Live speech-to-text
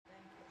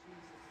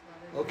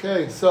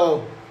Okay,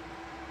 so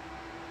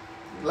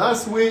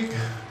last week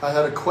I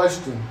had a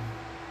question.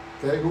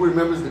 Okay, who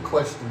remembers the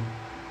question?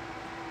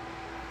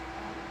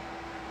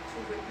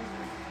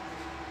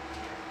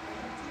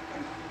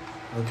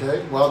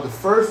 Okay, well, the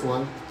first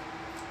one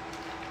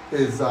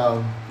is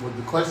what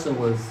the question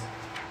was.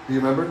 Do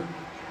you remember?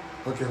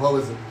 Okay, what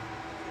was it?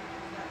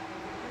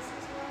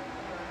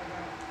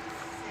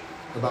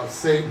 About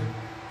Satan.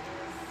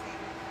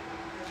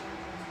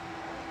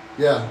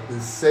 Yeah,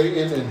 is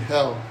Satan in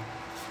hell?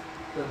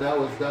 That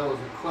was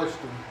the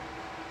question.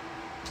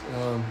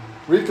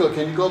 Rico,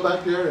 can you go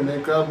back there and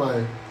then grab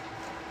my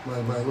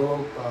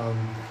little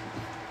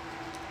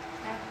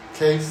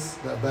case,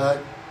 that bag?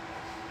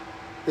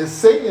 Is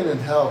Satan in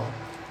hell?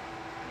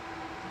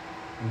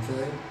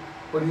 Okay,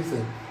 what do you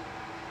think?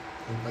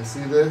 I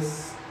see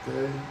this.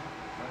 Okay.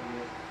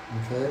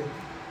 Okay.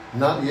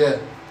 Not yet.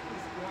 He's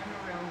going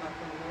around like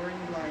a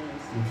roaring lion.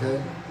 Okay.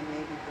 He may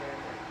be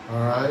dead.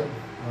 All right.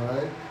 All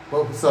right.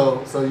 Well,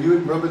 so you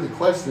remember the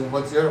question?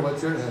 What's your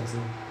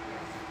answer?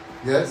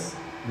 Yes.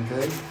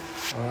 Okay.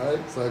 All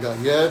right. So I got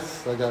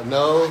yes. I got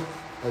no.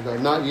 I got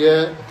not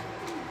yet.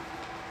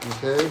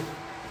 Okay.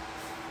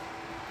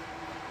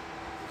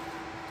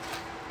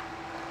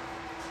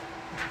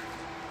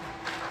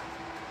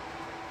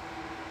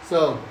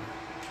 So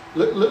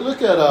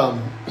look at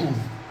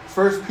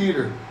 1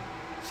 Peter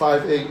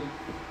 5:8.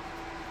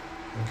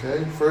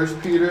 Okay,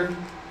 1 Peter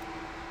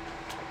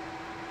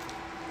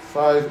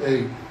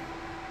 5:8.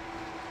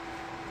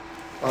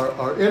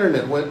 Our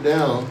internet went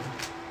down,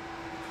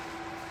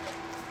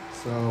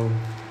 so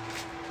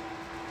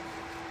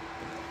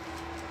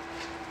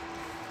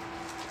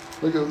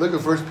look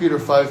at 1 Peter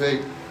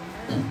 5:8.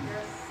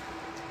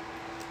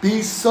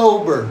 Be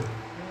sober,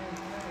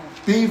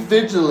 be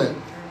vigilant,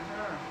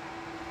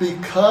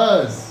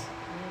 because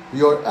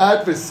your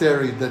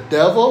adversary, the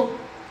devil,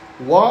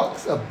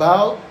 walks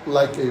about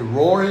like a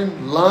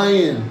roaring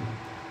lion.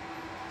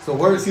 So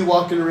where is he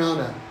walking around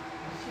at?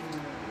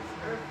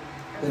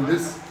 In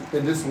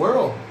this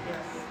world.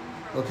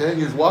 Okay,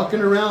 he's walking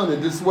around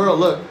in this world.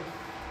 Look,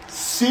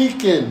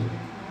 seeking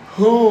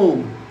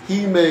whom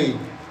he may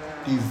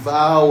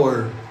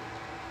devour.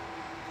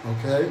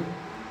 Okay.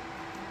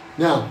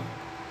 Now,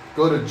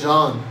 go to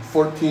John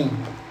 14.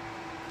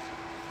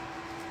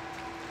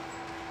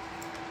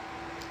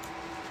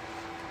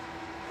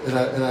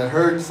 And I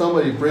heard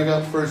somebody bring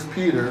up 1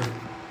 Peter.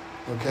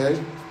 Okay,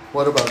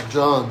 what about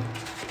John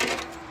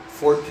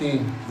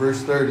 14,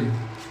 verse 30?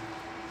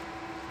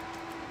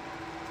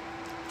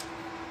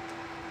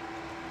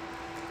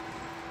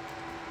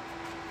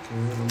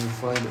 Okay, let me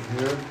find it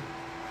here.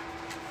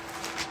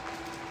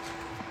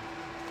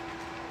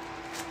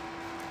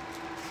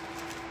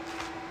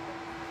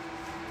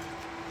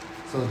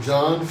 So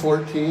John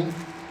 14,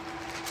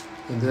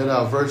 and then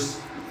verse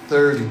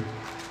 30.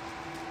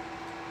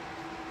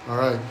 All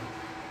right.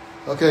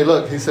 Okay,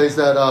 look, he says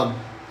that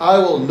I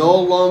will no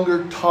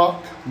longer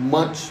talk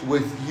much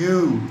with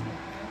you,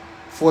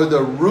 for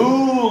the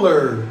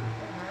ruler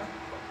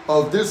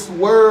of this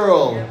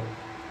world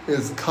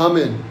is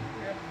coming,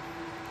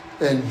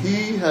 and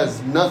he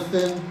has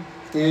nothing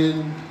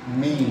in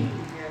me.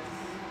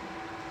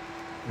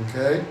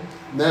 Okay?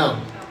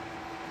 Now,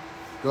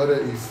 go to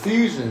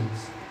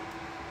Ephesians,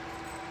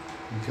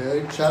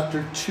 okay,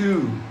 chapter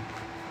 2.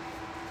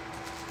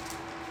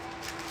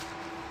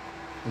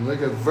 And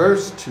look at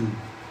verse 2.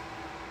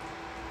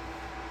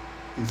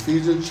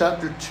 Ephesians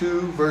chapter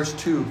 2, verse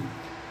 2.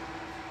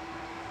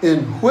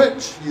 In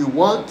which you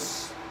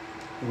once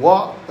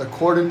walked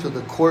according to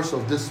the course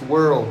of this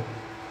world,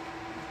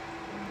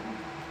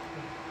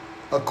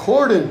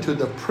 according to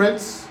the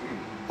prince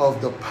of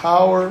the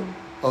power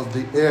of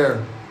the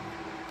air,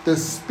 the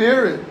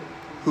spirit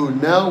who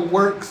now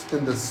works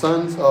in the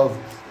sons of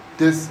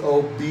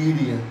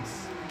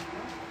disobedience.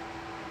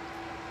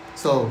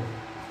 So,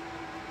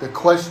 the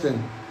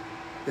question,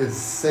 is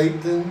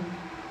Satan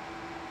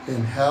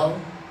in hell?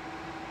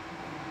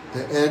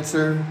 The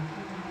answer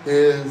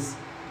is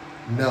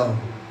no.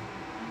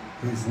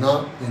 He's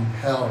not in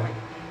hell.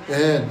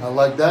 And I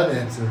like that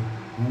answer.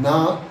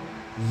 Not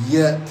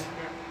yet.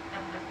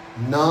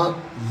 Not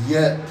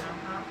yet.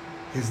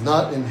 He's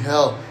not in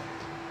hell.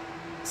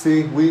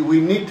 See,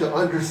 we need to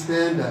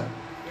understand that.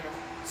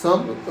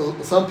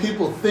 Some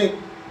people think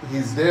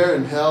he's there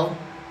in hell.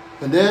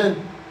 And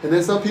then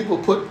some people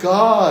put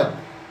God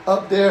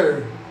up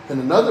there in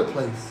another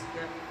place.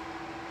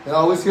 And I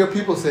always hear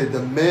people say,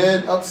 the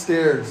man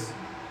upstairs.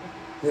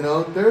 You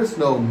know, there's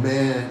no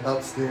man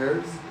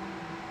upstairs.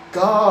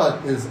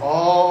 God is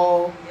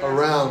all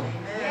around.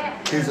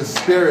 He's a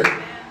spirit.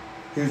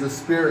 He's a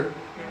spirit.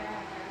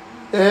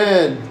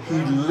 And he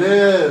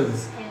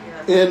lives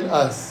in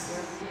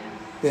us,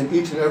 in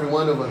each and every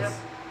one of us.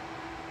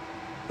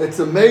 It's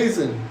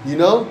amazing. You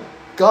know,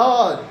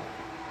 God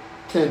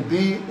can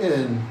be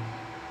in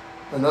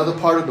another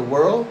part of the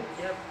world.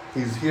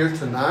 He's here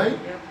tonight.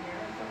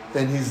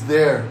 And he's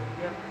there.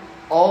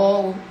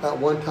 All at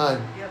one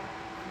time.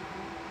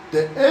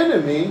 The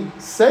enemy,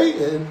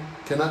 Satan,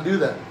 cannot do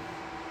that.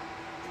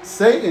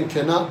 Satan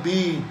cannot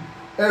be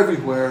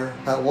everywhere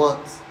at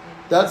once.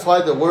 That's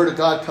why the Word of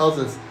God tells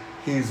us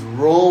he's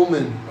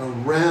roaming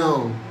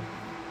around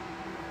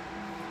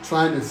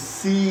trying to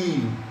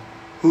see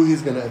who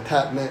he's going to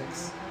attack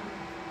next.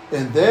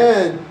 And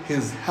then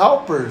his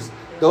helpers,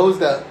 those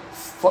that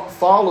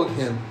followed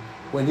him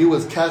when he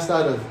was cast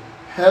out of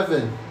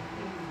heaven,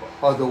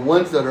 are the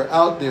ones that are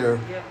out there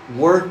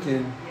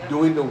working,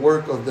 doing the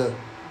work of the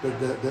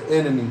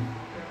enemy,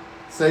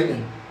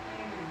 Satan,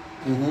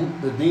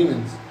 the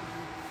demons.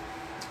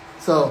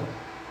 So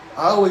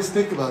I always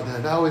think about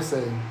that. I always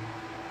say,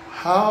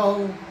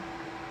 how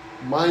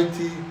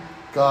mighty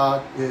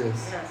God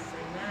is. Yes,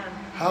 amen.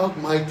 How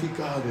mighty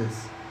God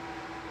is.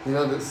 You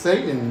know, that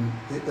Satan,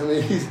 I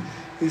mean,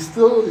 he's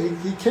still,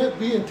 he can't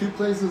be in two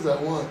places at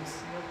once.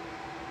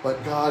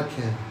 But God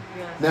can.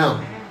 Yes.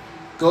 Now,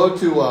 go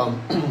to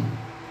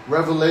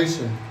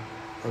Revelation,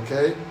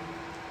 okay?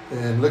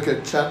 And look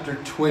at chapter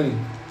 20.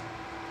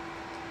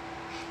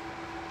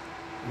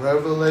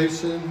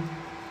 Revelation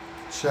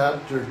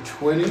chapter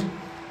 20.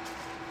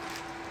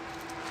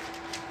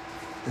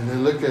 And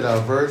then look at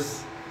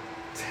verse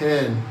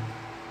 10.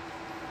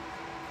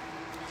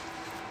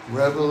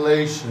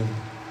 Revelation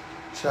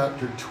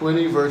chapter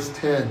 20, verse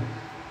 10.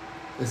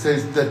 It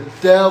says, the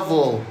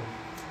devil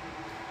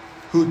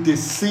who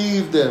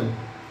deceived them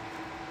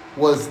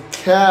was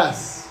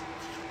cast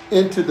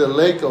into the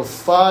lake of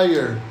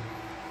fire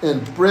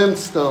and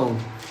brimstone,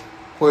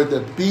 where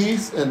the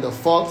beast and the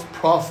false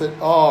prophet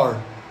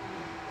are,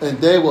 and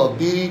they will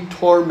be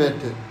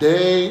tormented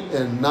day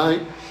and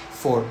night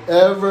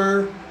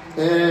forever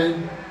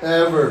and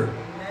ever.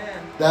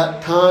 Amen.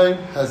 That time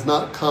has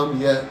not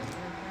come yet,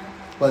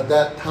 but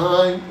that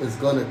time is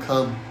going to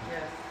come.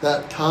 Yes.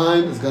 That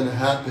time is going to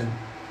happen.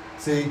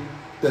 See,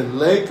 the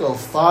lake of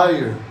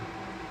fire,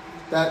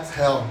 that's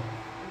hell.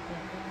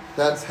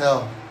 That's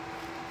hell.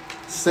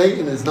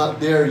 Satan is not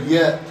there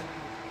yet.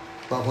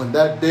 But when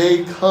that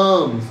day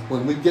comes,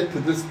 when we get to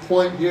this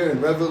point here in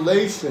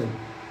Revelation,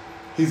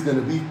 he's going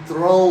to be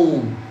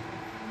thrown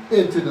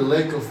into the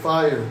lake of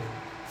fire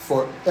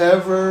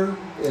forever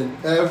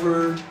and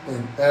ever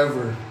and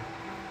ever.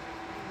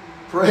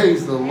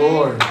 Praise the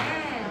Lord.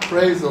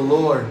 Praise the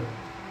Lord.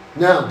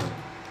 Now,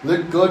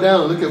 go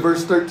down. Look at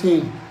verse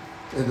 13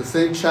 in the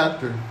same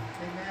chapter.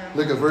 Amen.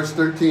 Look at verse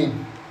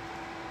 13.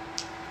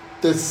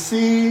 The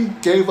sea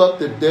gave up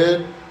the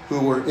dead who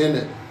were in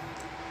it,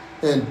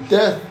 and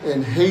death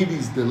and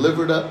Hades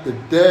delivered up the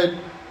dead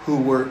who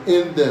were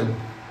in them.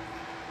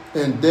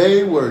 And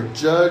they were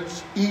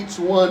judged, each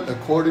one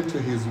according to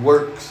his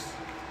works.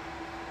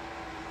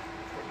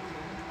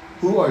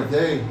 Who are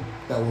they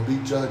that will be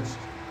judged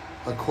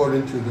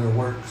according to their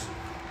works?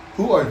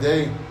 Who are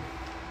they?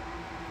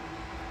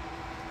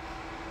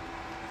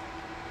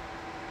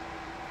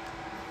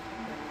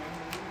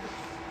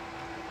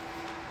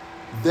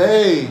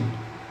 They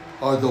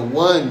are the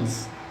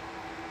ones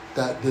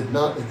that did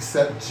not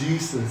accept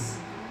Jesus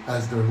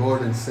as their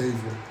Lord and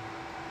Savior.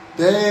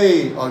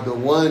 They are the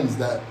ones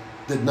that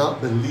did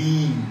not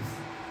believe,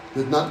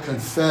 did not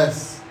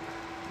confess.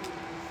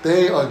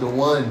 They are the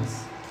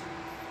ones.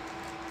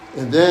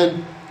 And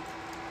then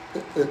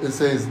it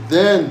says,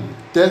 then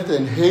death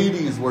and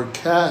Hades were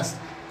cast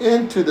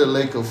into the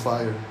lake of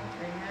fire.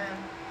 Amen.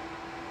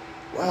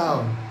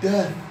 Wow,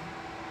 death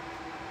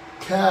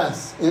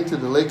cast into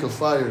the lake of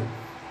fire.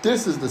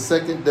 This is the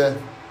second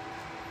death.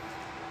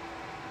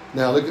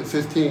 Now look at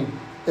 15.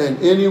 And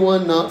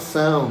anyone not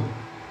found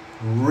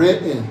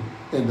written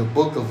in the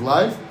book of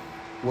life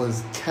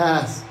was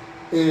cast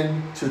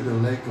into the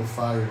lake of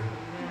fire.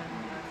 Amen.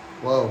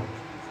 Whoa.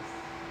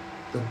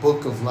 The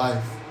book of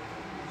life.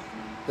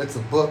 It's a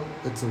book.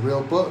 It's a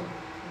real book.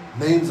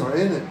 Names are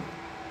in it.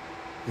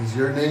 Is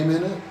your name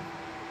in it?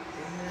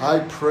 I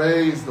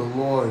praise the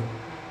Lord.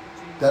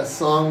 That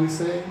song we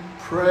sing,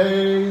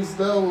 praise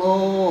the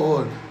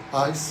Lord,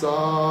 I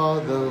saw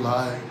the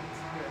light.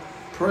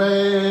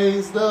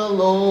 Praise the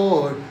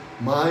Lord,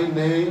 my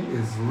name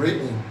is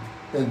written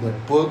in the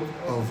book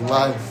of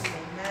life.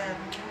 Amen.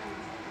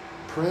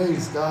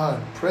 Praise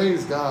God.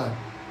 Praise God.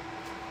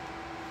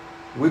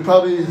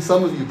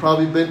 Some of you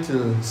probably been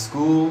to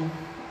school,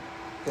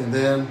 and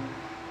then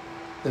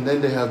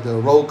they have the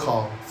roll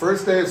call.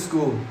 First day of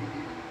school.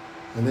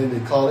 And then they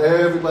call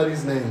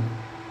everybody's name.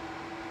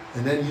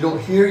 And then you don't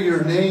hear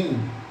your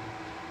name.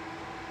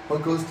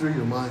 What goes through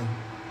your mind?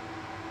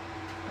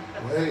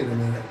 Wait a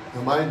minute.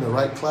 Am I in the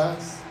right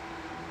class?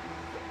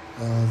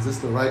 Is this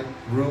the right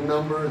room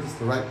number? Is this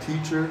the right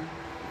teacher?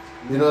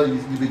 You know,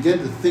 you begin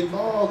to think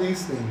all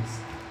these things.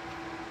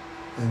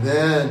 And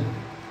then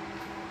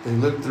they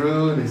look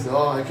through and they say,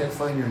 oh, I can't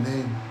find your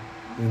name.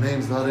 Your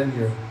name's not in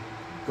here.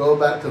 Go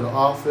back to the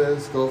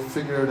office. Go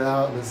figure it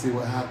out. Let's see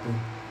what happened.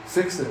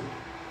 Fix it.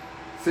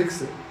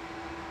 Fix it.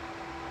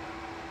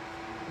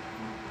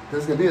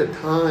 There's going to be a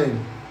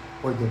time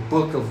where the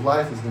book of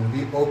life is going to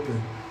be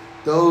open.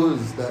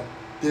 Those that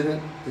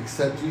didn't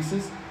accept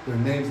Jesus, their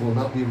names will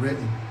not be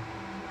written.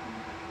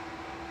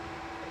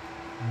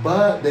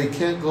 But they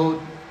can't go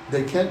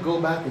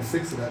back and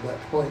fix it at that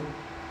point.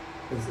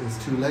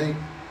 It's too late.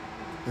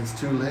 It's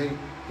too late.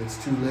 it's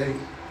too late.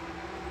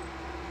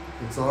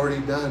 It's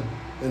already done.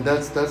 And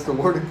that's the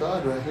word of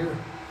God right here.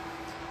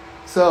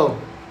 So,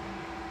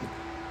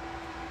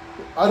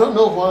 I don't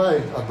know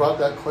why I brought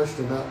that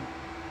question up.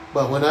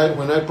 But when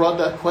I brought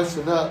that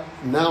question up,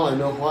 now I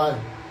know why.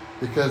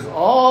 Because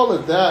all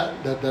of that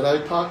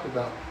I talked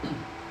about,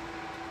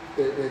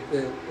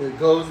 it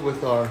goes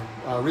with our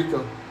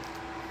Rico.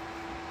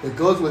 It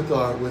goes with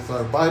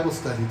our Bible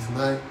study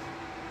tonight.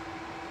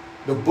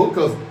 The book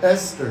of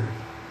Esther.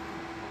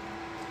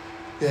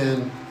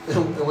 And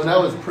when I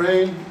was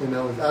praying and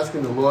I was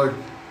asking the Lord,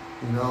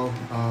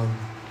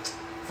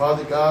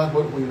 Father God,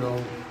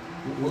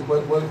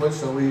 what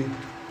shall we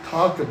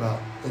talk about?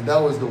 And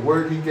that was the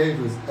word He gave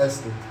was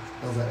Esther.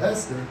 I was like,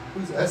 Esther?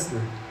 Who's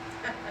Esther?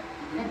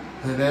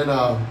 And then,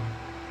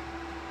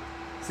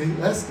 see,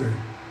 Esther.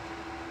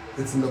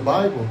 It's in the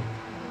Bible.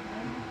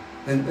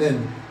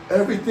 And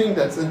everything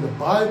that's in the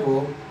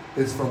Bible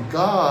is from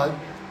God,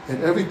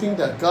 and everything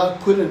that God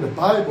put in the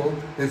Bible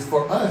is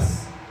for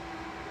us.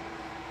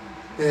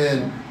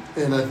 And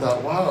I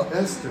thought, wow,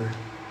 Esther.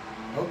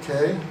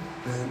 Okay.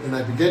 And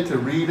I began to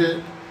read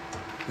it,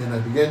 and I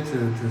began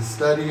to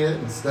study it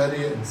and study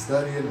it and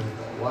study it. And I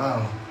thought,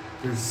 wow,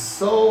 there's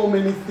so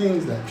many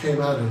things that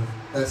came out of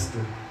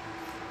Esther.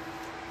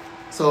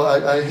 So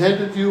I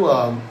handed you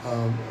a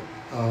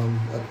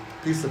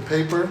piece of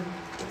paper.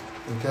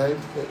 Okay?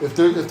 If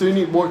there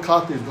need more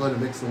copies, go ahead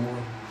and make some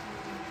more.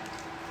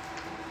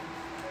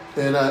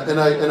 And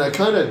I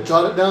kind of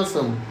jotted down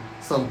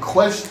some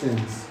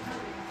questions.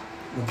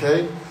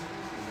 Okay?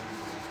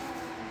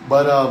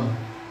 But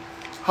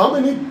how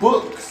many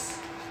books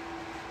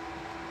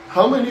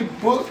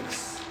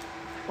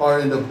are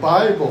in the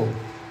Bible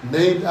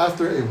named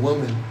after a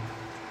woman?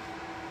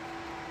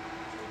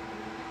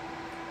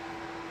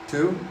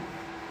 2?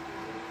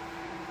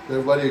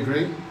 Everybody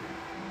agree?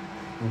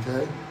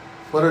 Okay.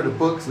 What are the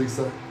books,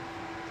 Lisa?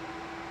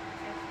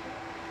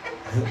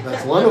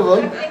 That's one of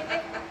them.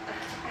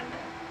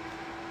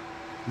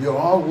 You're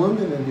all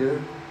women in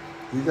here.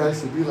 You guys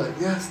should be like,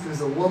 yes,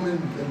 there's a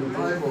woman in the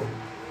Bible.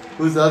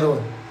 Who's the other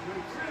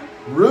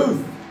one?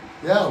 Ruth.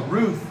 Yeah,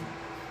 Ruth.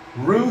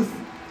 Ruth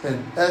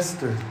and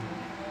Esther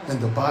in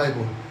the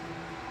Bible.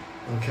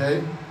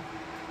 Okay?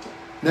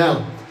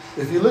 Now,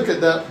 if you look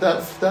at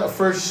that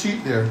first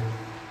sheet there,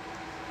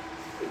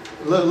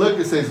 look,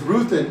 it says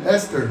Ruth and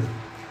Esther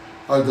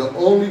are the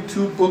only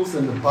 2 books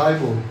in the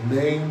Bible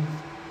named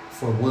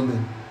for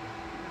women.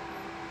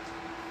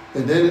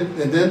 And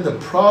then the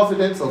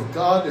providence of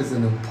God is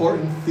an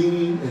important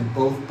theme in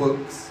both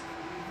books.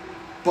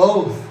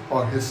 Both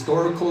are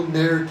historical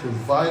narratives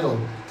vital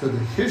to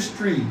the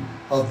history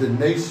of the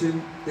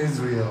nation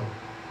Israel.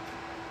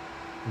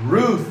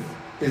 Ruth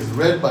is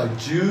read by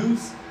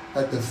Jews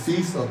at the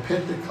Feast of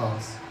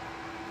Pentecost.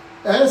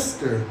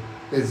 Esther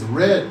is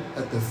read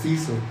at the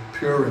Feast of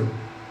Purim.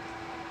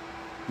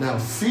 Now,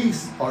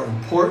 feasts are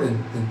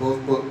important in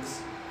both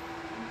books.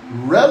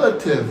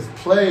 Relatives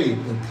played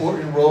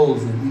important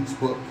roles in each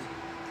book.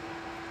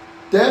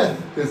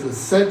 Death is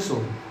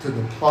essential to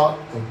the plot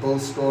of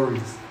both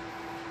stories.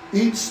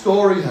 Each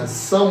story has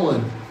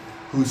someone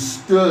who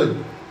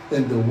stood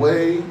in the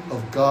way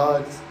of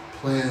God's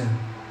plan.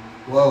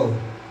 Whoa.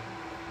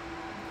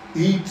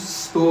 Each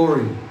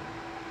story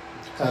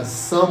has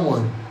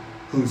someone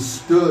who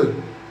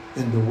stood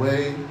in the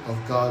way of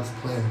God's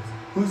plans.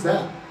 Who's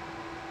that?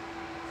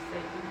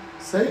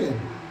 Satan.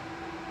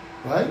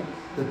 Right?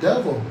 The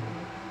devil.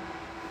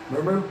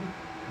 Remember?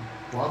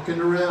 Walking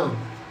around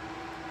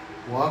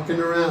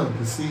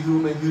to see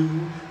who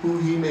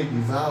he may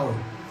devour.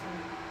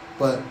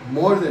 But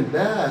more than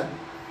that,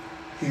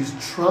 he's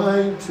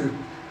trying to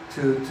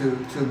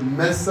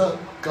mess up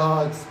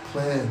God's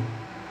plan.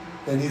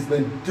 And he's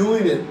been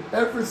doing it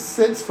ever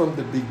since from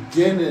the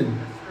beginning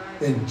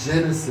in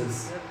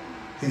Genesis.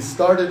 He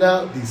started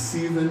out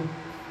deceiving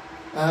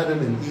Adam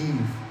and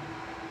Eve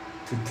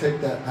to take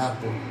that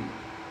apple.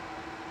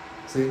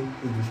 See,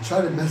 he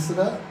tried to mess it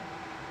up.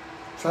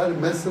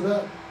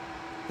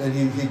 And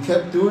he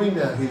kept doing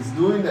that. He's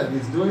doing that. And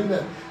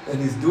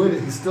he's doing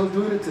it. He's still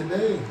doing it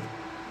today.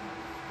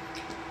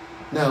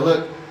 Now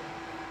look,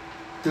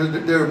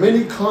 there are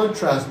many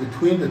contrasts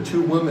between the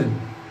 2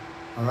 women.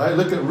 All right,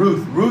 look at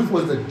Ruth. Ruth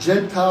was a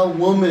Gentile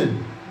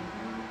woman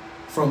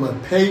from a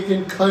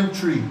pagan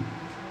country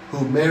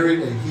who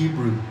married a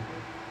Hebrew.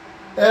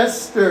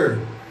 Esther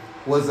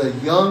was a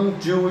young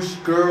Jewish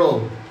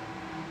girl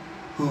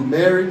who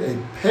married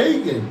a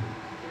pagan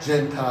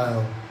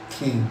Gentile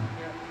king.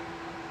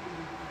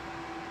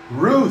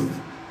 Ruth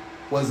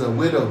was a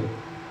widow.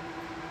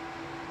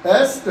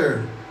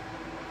 Esther,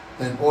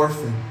 an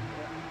orphan.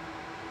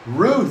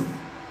 Ruth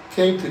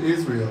came to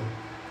Israel.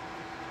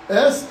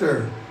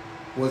 Esther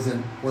was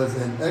in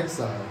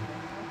exile.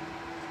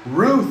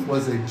 Ruth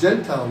was a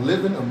Gentile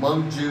living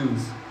among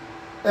Jews.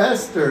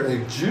 Esther, a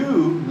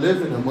Jew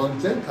living among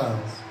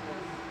Gentiles.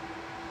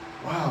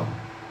 Wow,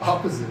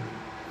 opposite.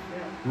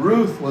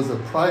 Ruth was a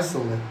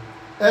proselyte.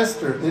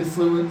 Esther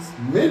influenced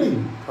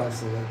many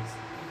proselytes.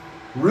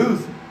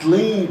 Ruth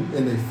gleaned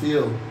in a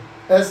field.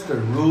 Esther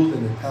ruled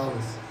in a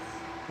palace.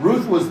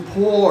 Ruth was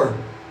poor.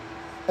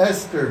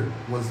 Esther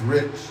was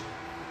rich.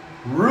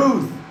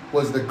 Ruth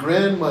was the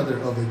grandmother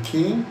of a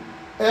king.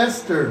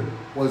 Esther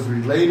was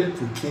related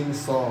to King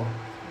Saul.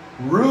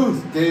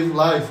 Ruth gave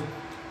life.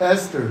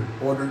 Esther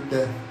ordered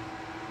death.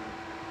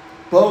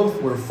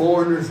 Both were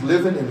foreigners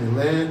living in a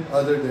land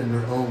other than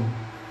their own.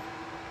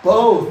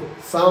 Both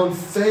found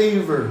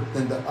favor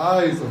in the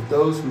eyes of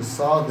those who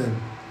saw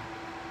them.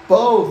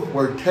 Both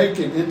were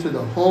taken into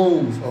the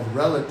homes of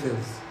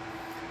relatives.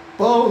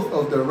 Both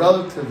of their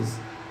relatives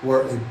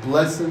were a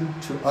blessing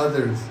to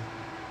others.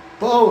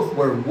 Both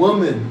were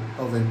women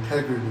of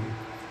integrity.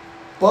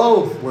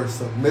 Both were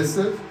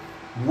submissive,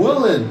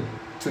 willing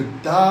to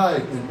die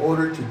in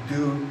order to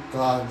do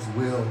God's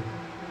will.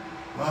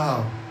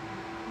 Wow.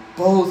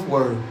 Both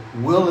were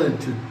willing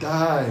to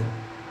die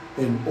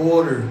in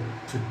order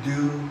to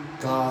do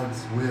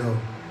God's will.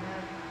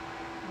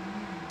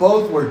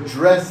 Both were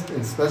dressed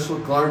in special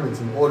garments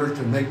in order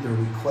to make their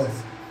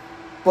request.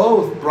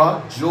 Both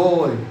brought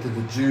joy to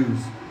the Jews.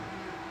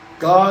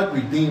 God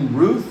redeemed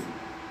Ruth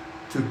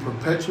to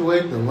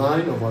perpetuate the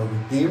line of our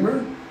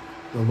Redeemer,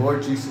 the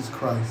Lord Jesus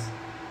Christ.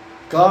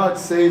 God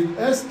saved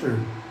Esther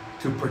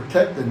to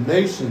protect the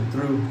nation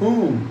through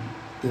whom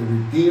the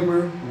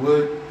Redeemer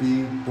would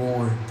be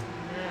born.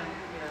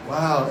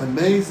 Wow,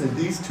 amazing.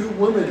 These two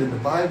women in the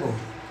Bible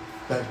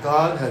that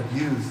God had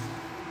used.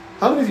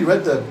 How many of you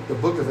read the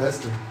book of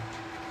Esther?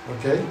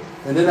 Okay?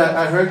 And then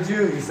I heard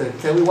you said,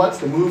 can we watch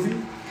the movie?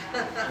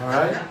 All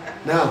right?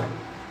 Now,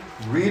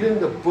 reading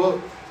the book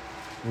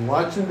and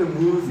watching the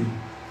movie,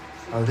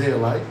 are they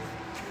alike?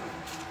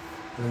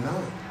 They're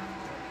not.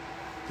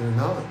 They're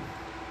not.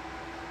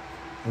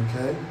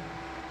 Okay?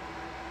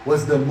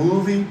 Was the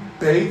movie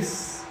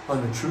based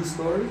on a true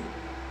story?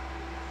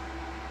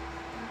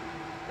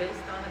 Based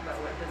on it, but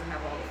it doesn't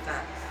have all the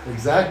facts.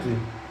 Exactly.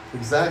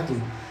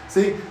 Exactly.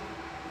 See,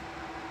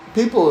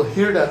 people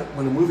hear that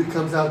when a movie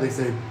comes out, they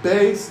say,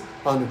 based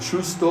on a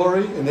true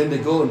story, and then they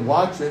go and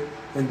watch it,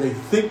 and they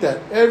think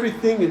that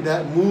everything in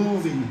that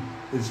movie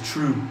is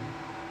true,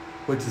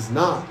 which is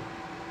not.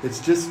 It's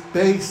just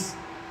based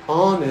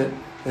on it,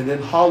 and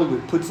then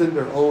Hollywood puts in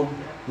their own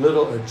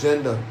little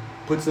agenda,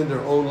 puts in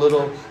their own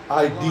little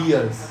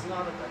ideas.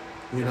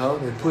 You know,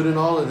 they put in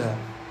all of that.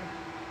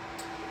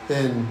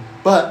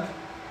 But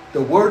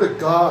the Word of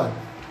God,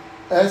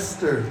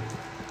 Esther,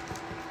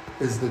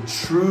 is the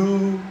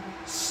true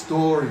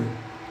story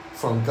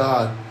from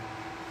God.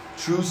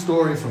 True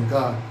story from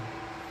God.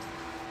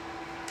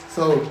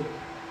 So,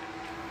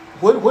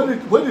 what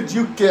did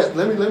you get?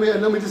 Let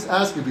me just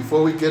ask you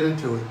before we get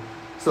into it.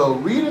 So,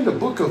 reading the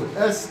book of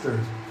Esther,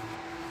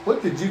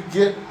 what did you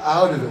get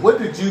out of it? What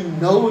did you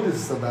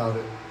notice about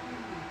it?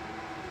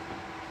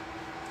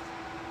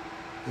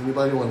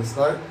 Anybody want to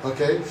start?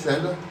 Okay,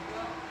 Shanda?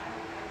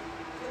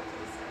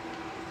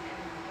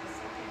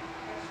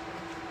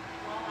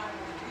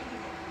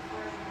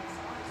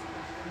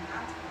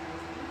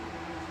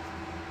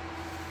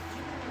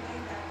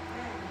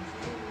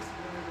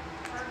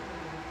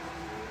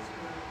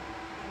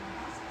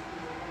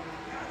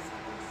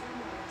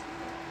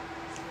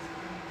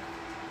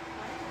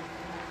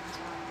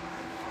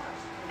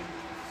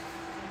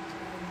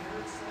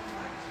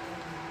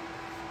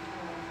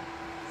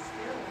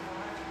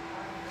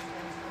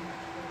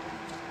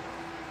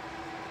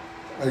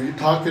 Are you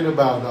talking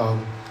about,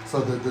 so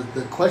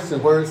the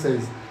question where it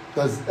says,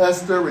 does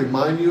Esther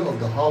remind you of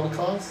the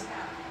Holocaust?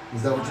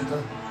 Is that what you're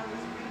talking about?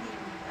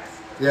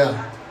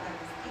 Yeah.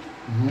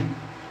 Mm-hmm.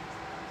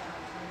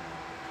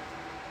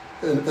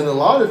 And a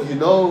lot of you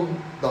know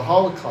the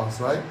Holocaust,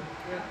 right?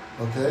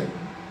 Yeah. Okay.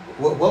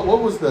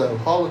 What was the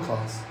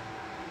Holocaust?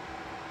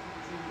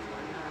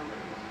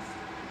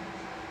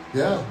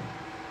 Yeah.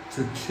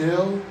 To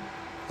kill,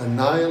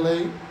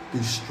 annihilate,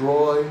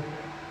 destroy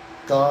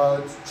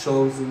God's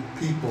chosen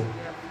people.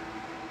 Yep.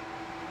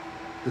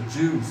 The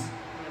Jews.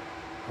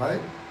 Yep.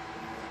 Right?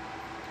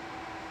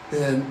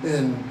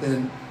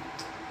 And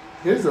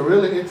here's a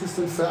really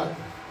interesting fact.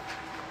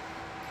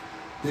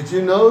 Did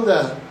you know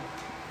that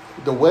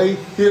the way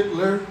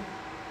Hitler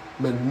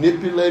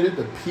manipulated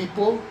the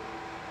people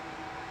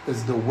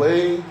is the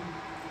way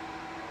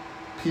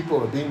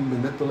people are being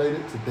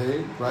manipulated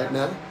today, right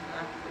now? Yep.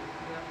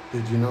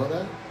 Did you know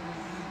that?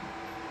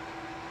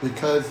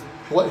 Because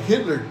what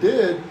Hitler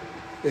did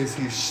is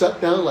he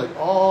shut down like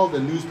all the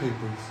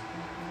newspapers.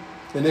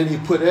 And then he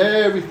put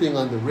everything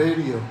on the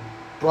radio,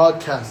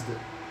 broadcast it.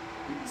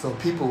 So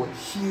people would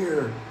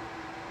hear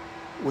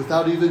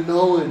without even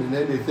knowing. And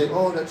then they think,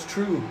 oh, that's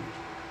true.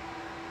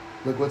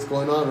 Look what's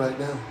going on right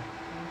now.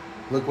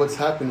 Look what's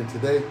happening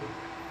today.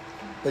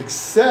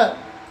 Except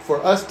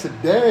for us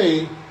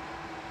today,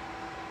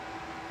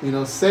 you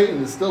know,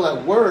 Satan is still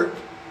at work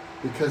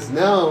because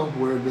now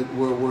we're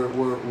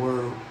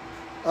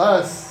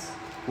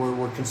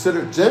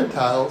considered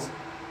Gentiles,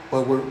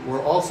 but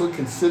we're also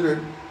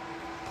considered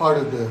part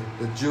of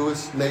the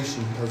Jewish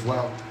nation as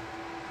well.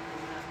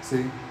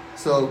 See?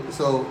 So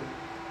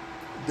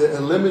the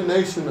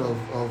elimination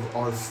of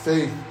our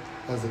faith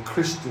as a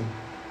Christian,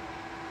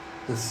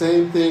 the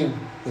same thing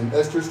in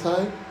Esther's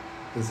time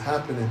is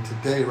happening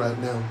today, right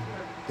now.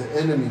 The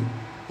enemy.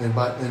 And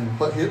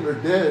what Hitler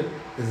did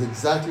is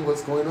exactly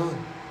what's going on.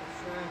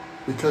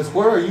 Because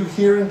where are you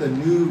hearing the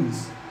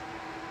news?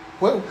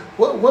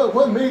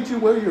 What made you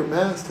wear your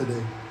mask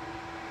today?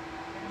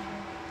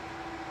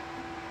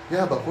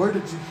 Yeah, but where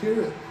did you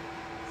hear it?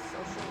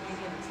 Social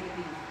media and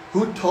TV.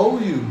 Who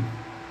told you?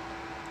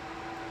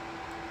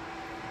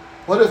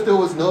 What if there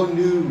was no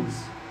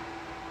news?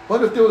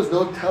 What if there was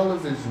no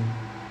television?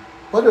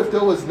 What if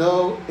there was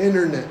no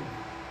internet?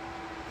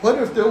 What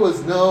if there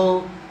was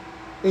no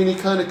any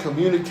kind of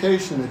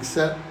communication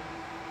except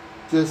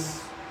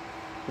just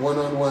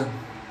one-on-one?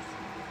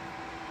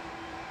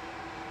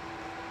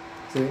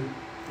 See?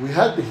 We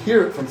had to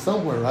hear it from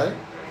somewhere, right?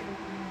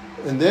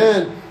 And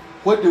then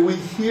what do we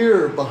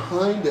hear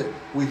behind it?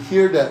 We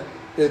hear that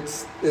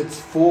it's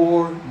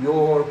for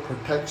your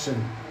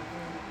protection.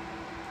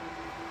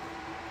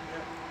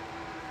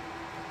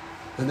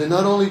 And then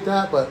not only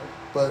that, but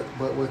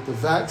with the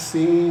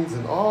vaccines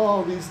and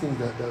all these things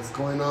that's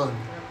going on.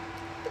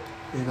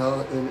 You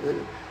know,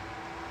 and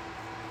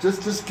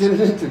just getting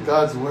into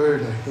God's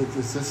Word,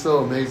 it's just so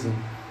amazing.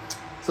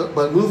 So,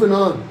 but moving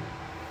on.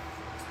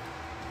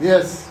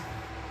 Yes.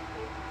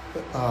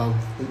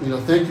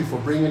 Thank you for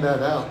bringing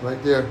that out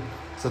right there.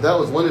 So that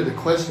was one of the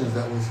questions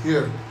that was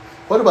here.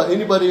 What about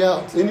anybody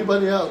else?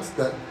 Anybody else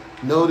that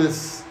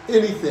noticed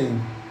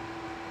anything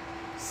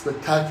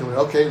spectacular?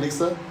 Okay,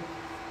 Lisa?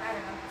 I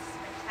don't know if it's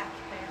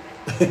spectacular,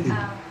 but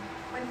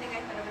one thing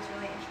I thought was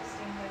really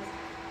interesting was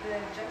the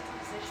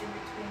juxtaposition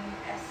between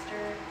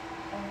Esther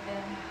and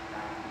then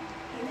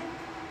Haman.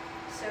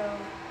 So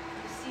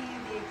you see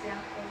the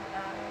example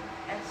of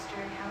Esther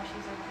and how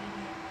she's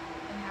obedient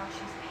and how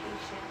she's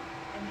patient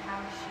and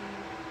how she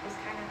is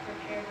kind of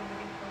prepared and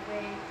living her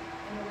way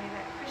in the way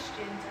that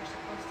Christians are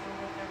supposed to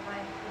live their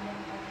life. And then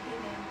you have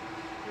Haman,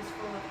 who's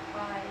full of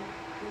pride,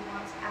 who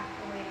wants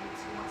accolades,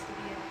 who wants to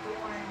be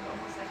adorned,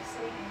 almost like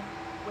Satan,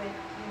 with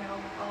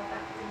all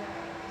that.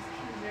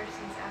 King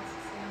Xerxes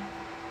asks him,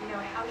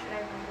 how should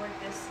I reward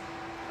this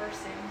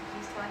person?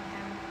 He's telling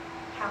him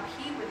how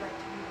he would like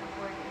to be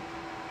rewarded.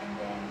 And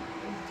then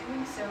in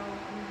doing so,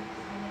 in his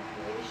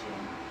manipulation,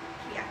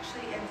 he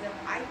actually ends up,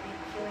 I think,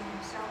 killing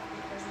himself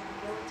because of the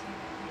guillotine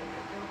that he ended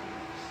up building.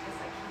 It's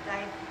like he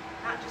died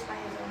not just by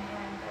his own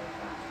hand,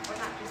 or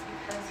not just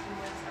because he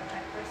was a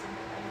bad person,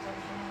 but by his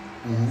own hand.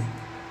 Mm-hmm.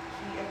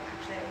 He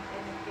actually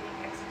ended up getting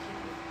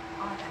executed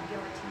on that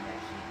guillotine that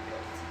he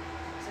built.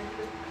 So he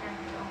was preparing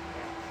his own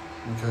death.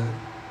 Okay.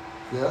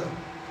 Yeah.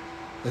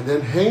 And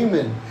then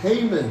Haman.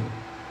 Haman,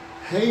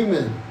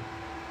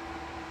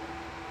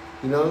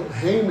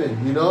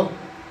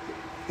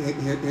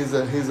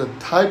 he's a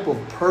type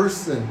of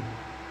person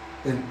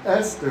in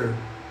Esther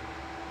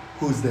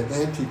who's the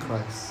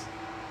Antichrist.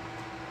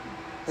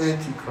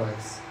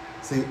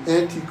 See,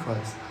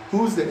 Antichrist.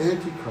 Who's the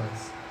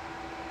Antichrist?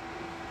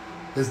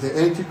 Is the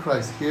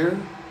Antichrist here?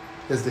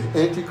 Is the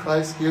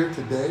Antichrist here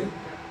today?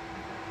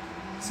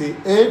 See,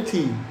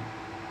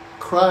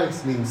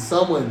 Antichrist means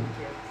someone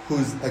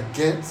who's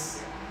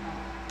against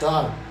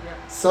God.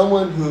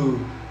 Someone who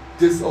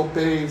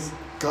disobeys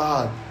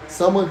God.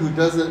 Someone who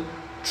doesn't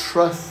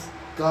trust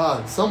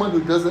God. Someone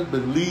who doesn't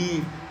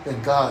believe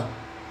in God.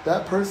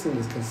 That person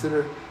is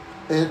considered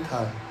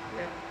Antichrist.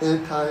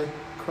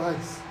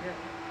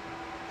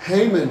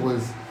 Haman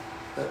was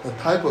a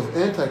type of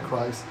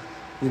Antichrist,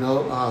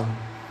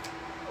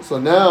 so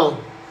now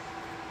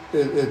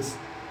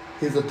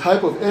he's a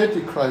type of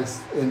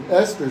Antichrist in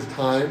Esther's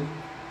time,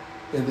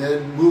 and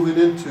then moving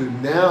into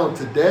now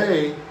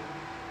today,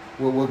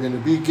 where we're going to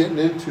be getting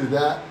into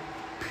that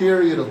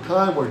period of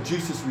time where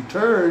Jesus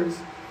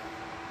returns.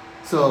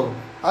 So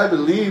I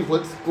believe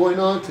what's going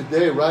on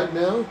today, right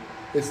now,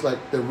 it's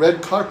like the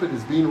red carpet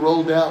is being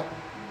rolled out.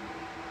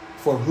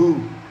 For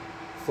who?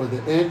 For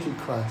the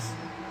Antichrist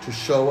to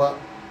show up.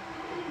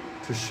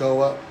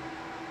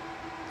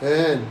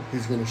 And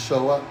he's going to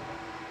show up.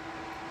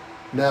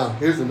 Now,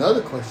 here's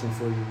another question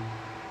for you.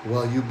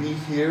 Will you be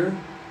here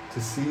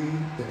to see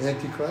the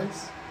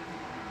Antichrist?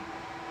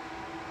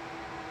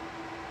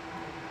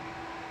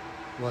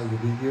 Will you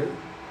be here?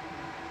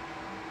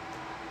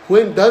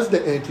 When does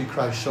the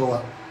Antichrist show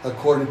up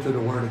according to the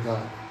Word of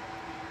God?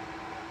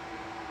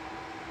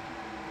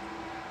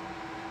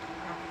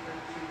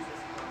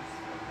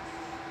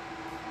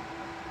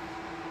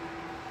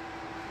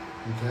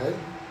 Okay?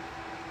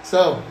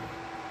 So,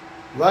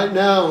 right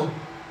now,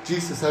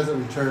 Jesus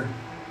hasn't returned.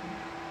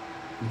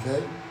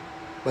 Okay?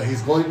 But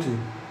he's going to.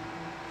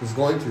 He's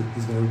going to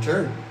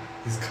return.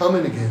 He's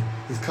coming again.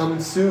 He's coming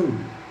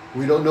soon.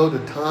 We don't know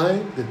the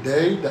time, the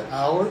day, the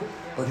hour,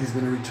 but he's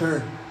going to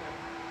return.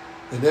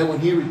 And then when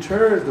he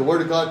returns, the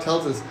Word of God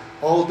tells us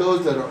all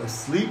those that are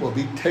asleep will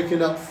be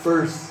taken up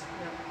first.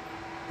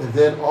 And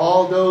then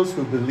all those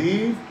who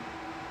believe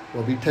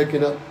will be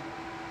taken up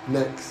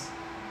next.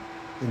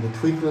 In the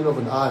twinkling of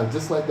an eye,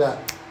 just like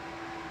that.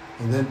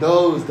 And then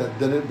those that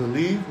didn't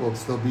believe will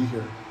still be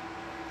here.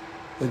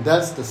 And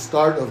that's the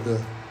start of the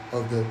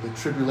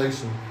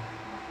tribulation.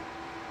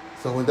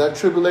 So when that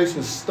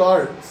tribulation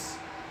starts,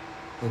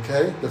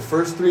 Okay? The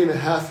first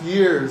 3.5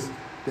 years,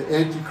 the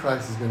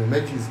Antichrist is going to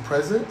make his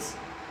presence,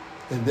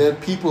 and then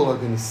people are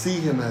going to see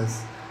him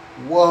as,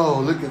 whoa,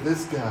 look at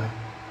this guy.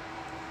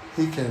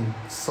 He can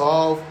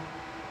solve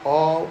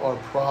all our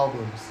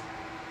problems.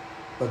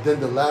 But then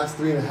the last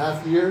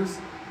 3.5 years,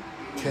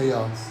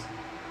 chaos.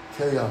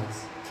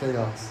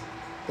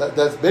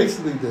 That's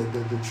basically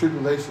the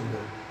tribulation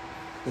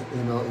there,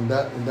 in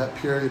that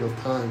period of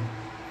time.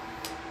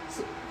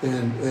 So,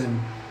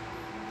 and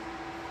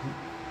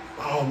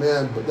oh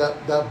man, but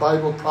that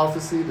Bible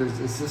prophecy,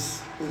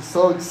 it's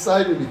so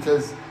exciting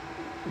because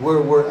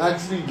we're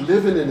actually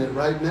living in it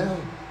right now.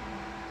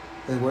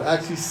 And we're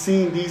actually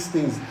seeing these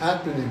things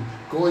happening,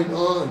 going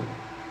on.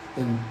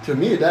 And to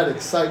me, that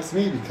excites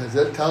me because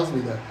that tells me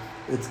that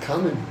it's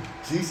coming.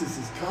 Jesus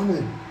is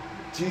coming.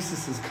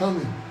 Jesus is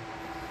coming.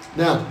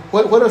 Now,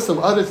 what are some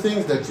other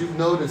things that you've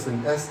noticed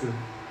in Esther?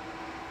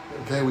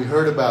 Okay, we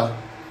heard about,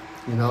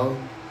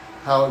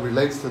 how it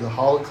relates to the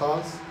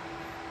Holocaust.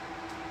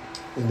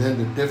 And then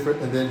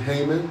and then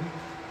Haman.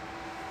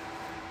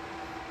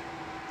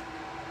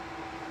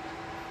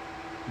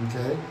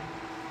 Okay.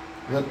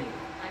 I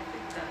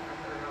think that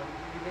her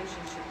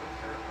relationship with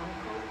her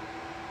uncle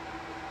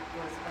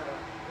was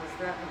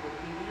that of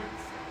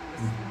obedience,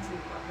 listening to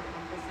what her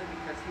uncle said,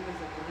 because he was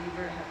a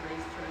believer, had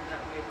raised her in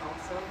that way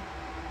also,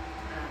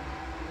 and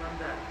the one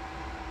that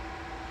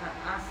had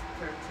asked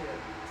her to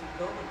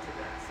go into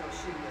that. So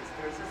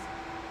there's this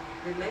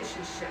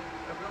relationship,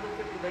 a really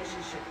good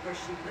relationship, where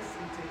she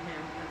listened to him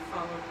and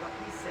followed what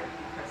he said,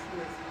 because he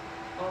was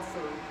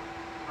also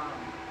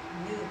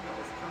knew what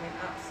was coming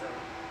up. So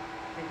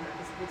they had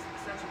this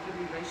such a good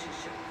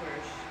relationship where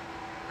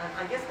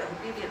I guess the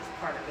obedience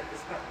part of it is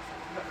what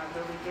I'm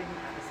really getting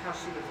at, is how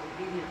she was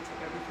obedient to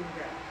everything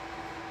that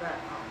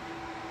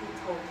he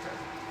told her.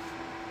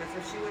 Because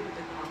if she would have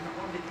been on her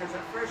own, because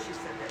at first she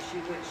said that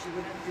she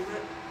wouldn't do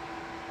it,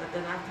 but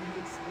then after he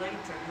explained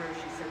to her,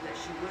 she said that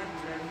she would.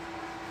 And then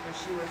when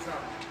she was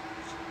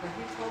when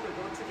he told her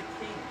go to the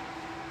king,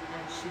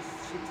 and she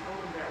told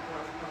him that,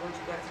 well, I want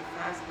you guys to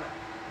fast, but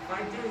if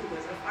I do,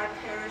 was if I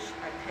perish,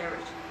 I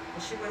perish.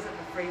 And she wasn't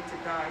afraid to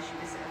die. She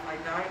just said, if I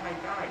die, I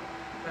die.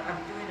 But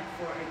I'm doing it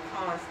for a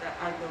cause that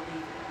I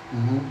believe in.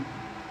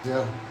 Mm-hmm.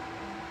 Yeah.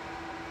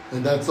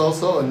 And that's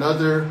also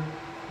another,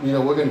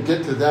 we're going to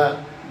get to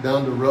that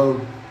down the road,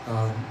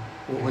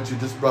 what you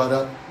just brought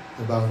up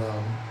about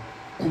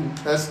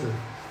Esther.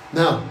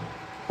 Now,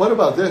 what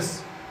about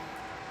this?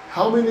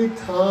 How many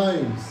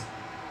times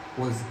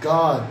was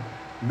God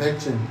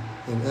mentioned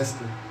in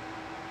Esther?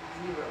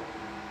 0.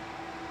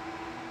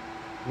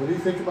 What do you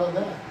think about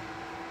that?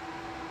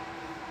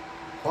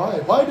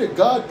 Why did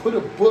God put a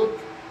book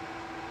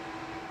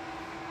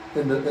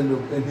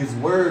in His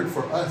Word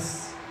for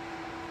us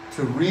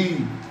to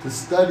read, to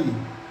study,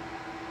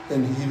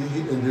 and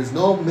there's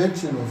no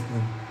mention of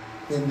Him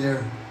in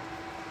there?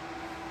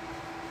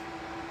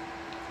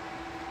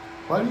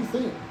 Why do you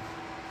think?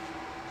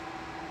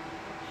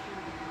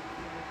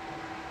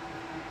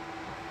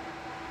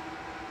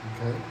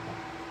 Okay.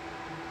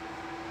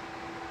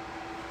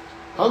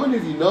 How many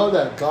of you know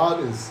that God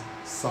is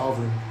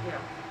sovereign? Yeah.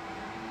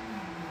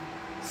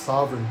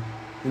 Sovereign.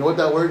 You know what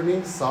that word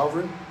means?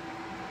 Sovereign?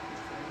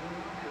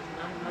 There's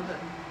none other.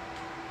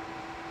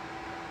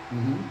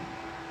 Mm-hmm.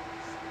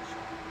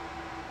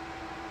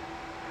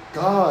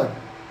 God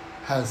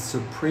has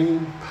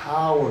supreme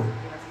power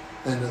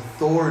and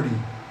authority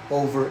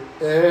over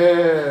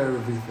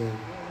everything.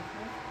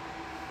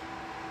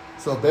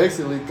 So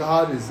basically,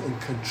 God is in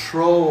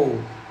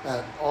control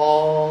at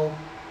all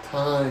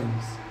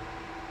times.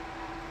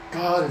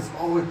 God is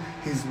always,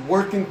 He's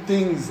working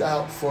things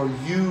out for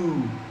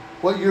you.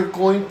 What you're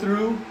going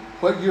through,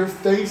 what you're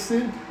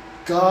facing,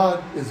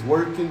 God is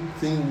working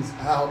things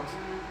out.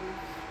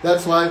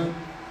 That's why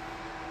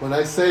when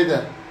I say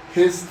that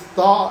His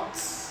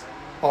thoughts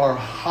are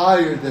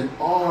higher than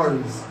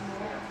ours,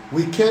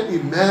 we can't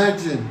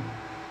imagine.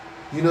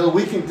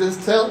 We can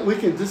just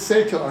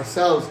say to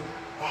ourselves,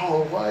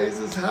 oh, why is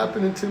this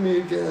happening to me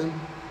again?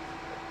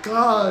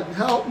 God,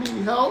 help me.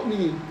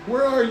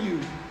 Where are you?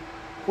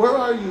 Where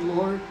are you,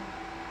 Lord?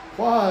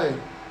 Why?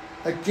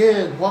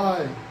 Again,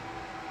 why?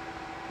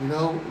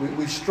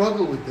 We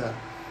struggle with that.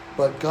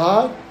 But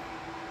God,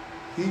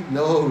 He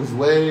knows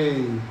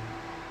way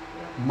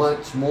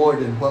much more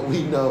than what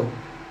we know.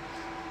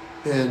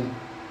 And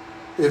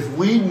if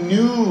we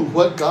knew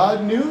what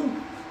God knew,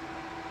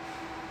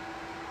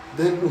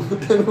 then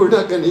we're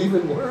not going to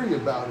even worry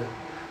about it.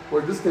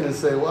 We're just going to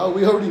say, well,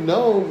 we already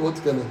know what's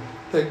going to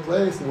take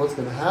place and what's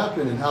going to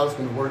happen and how it's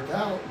going to work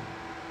out.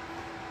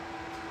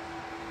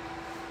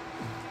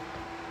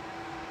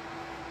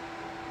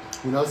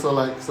 So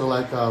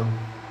like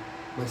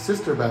my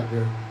sister back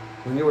there,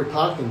 when you were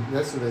talking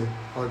yesterday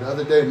or the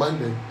other day,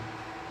 Monday,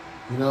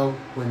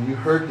 when you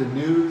heard the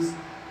news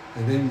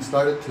and then you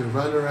started to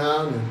run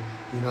around and,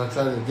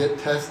 try to get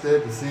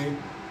tested to see,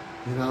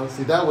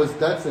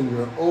 that's in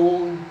your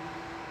own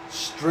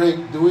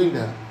strength doing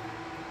that.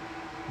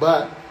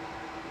 But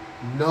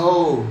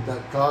know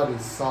that God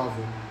is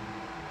sovereign.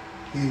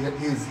 He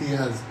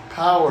has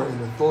power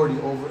and authority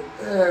over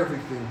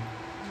everything.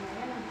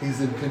 He's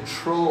in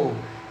control.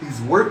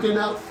 He's working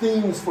out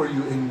things for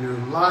you in your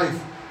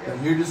life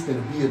that you're just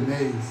going to be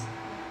amazed.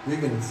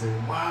 You're going to say,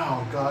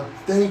 wow, God,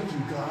 thank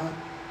you, God.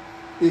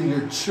 In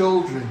your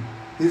children,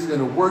 He's going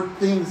to work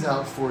things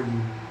out for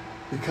you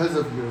because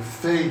of your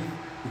faith,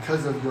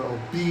 because of your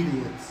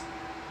obedience.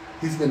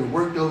 He's going to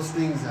work those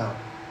things out.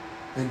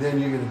 And then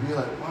you're going to be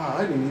like, wow,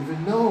 I didn't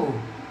even know.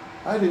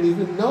 I didn't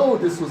even know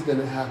this was going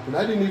to happen.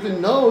 I didn't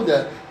even know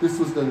that this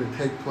was going to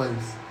take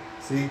place.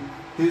 See,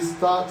 His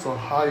thoughts are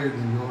higher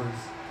than yours.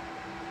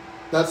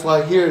 That's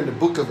why here in the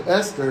book of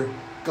Esther,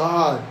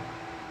 God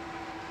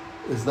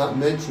is not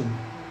mentioned.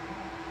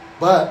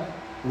 But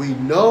we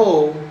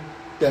know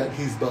that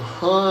He's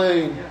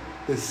behind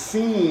the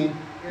scene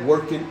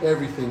working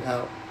everything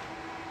out.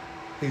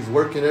 He's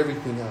working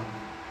everything out.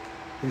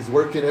 He's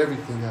working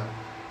everything out.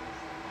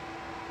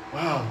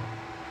 Wow.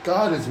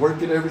 God is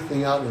working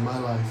everything out in my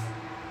life.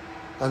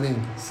 I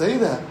mean, say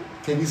that.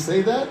 Can you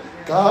say that?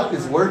 God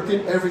is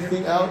working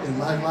everything out in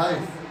my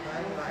life.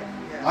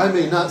 I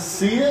may not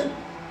see it,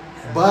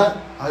 but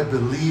I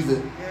believe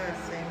it.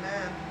 Yes,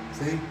 amen.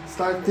 See?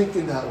 Start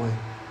thinking that way.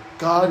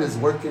 God is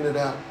working it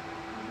out.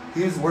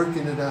 He's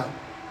working it out.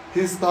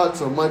 His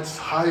thoughts are much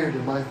higher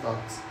than my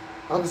thoughts.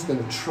 I'm just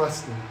going to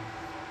trust Him.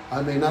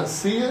 I may not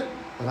see it,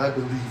 but I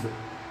believe it.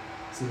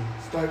 See?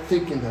 Start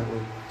thinking that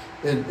way.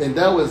 And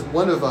that was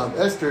one of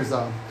Esther's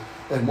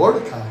and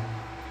Mordecai,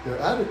 their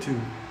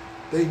attitude.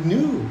 They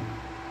knew.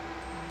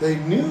 They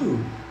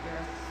knew.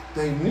 Yes.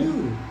 They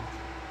knew.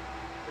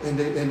 And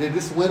they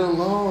just went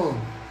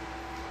along.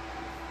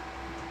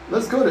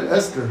 Let's go to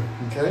Esther,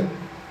 okay?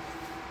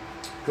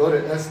 Go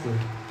to Esther.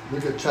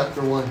 Look at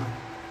chapter 1.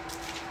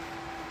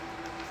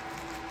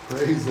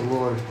 Praise the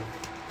Lord.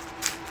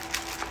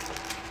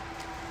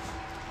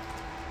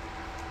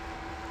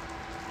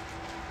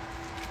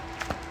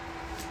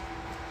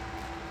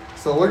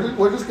 So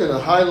we're just going to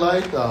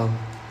highlight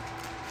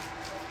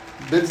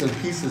bits and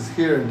pieces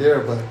here and there,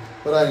 but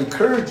I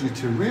encourage you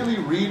to really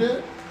read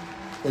it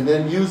and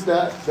then use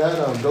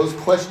those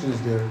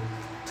questions there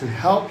to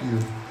help you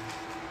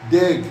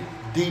dig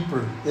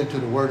deeper into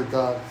the Word of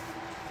God.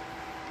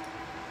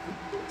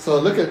 So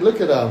look at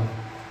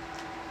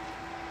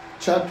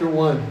chapter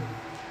 1.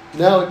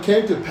 Now it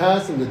came to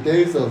pass in the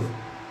days of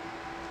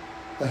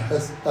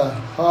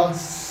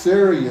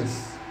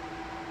Ahasuerus.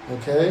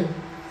 Okay?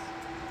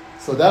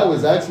 So that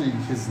was actually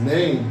his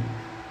name,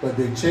 but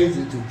they changed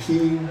it to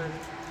King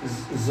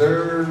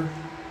Xerxes.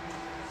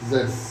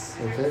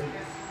 Okay?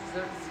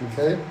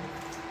 Okay?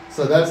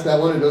 So that's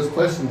one of those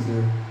questions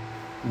there.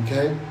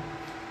 Okay?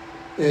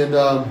 And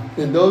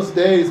in those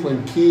days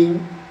when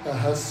King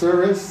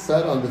Ahasuerus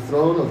sat on the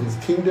throne of his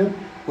kingdom,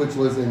 which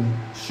was in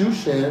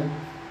Shushan,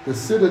 the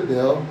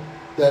citadel,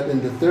 that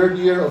in the 3rd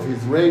year of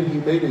his reign he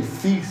made a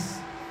feast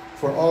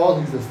for all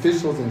his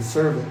officials and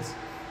servants,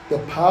 the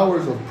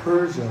powers of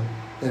Persia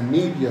and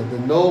Media, the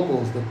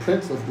nobles, the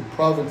prince of the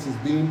provinces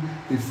being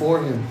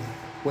before him,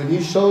 when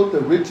he showed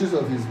the riches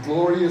of his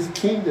glorious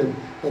kingdom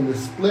and the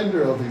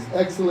splendor of his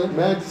excellent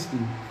majesty,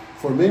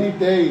 for many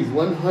days,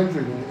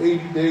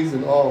 180 days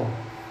in all.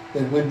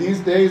 And when these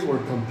days were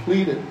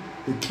completed,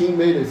 the king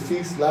made a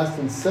feast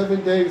lasting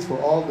 7 days for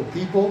all the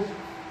people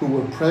who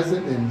were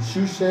present in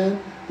Shushan,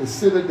 the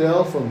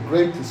citadel from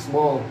great to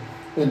small,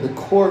 in the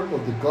court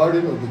of the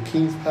garden of the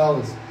king's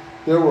palace.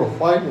 There were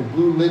white and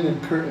blue linen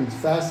curtains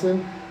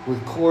fastened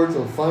with cords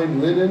of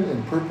fine linen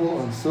and purple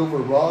on silver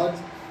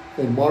rods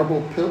and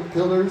marble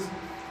pillars,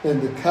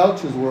 and the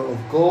couches were of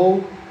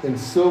gold and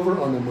silver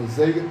on a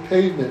mosaic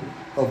pavement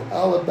of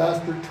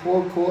alabaster,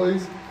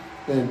 turquoise,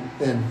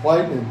 and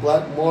white and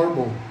black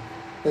marble.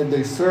 And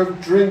they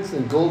served drinks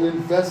in golden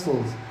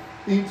vessels,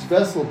 each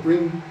vessel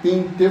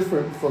being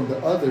different from the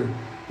other,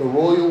 the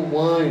royal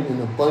wine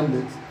in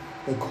abundance,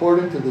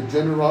 according to the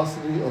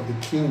generosity of the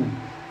king.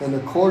 In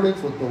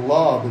accordance with the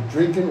law, the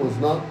drinking was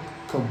not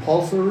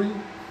compulsory,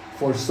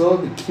 for so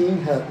the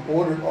king had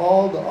ordered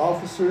all the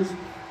officers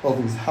of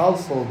his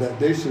household that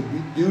they should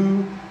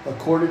do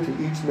according to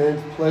each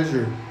man's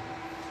pleasure.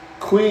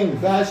 Queen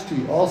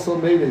Vashti also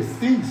made a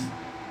feast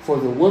for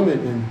the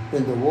women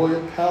in the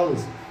royal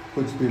palace,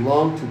 which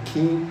belonged to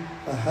King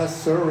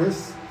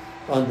Ahasuerus.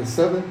 On the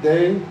 7th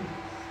day,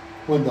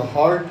 when the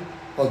heart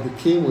of the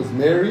king was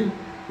merry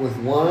with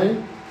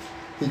wine,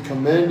 he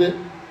commanded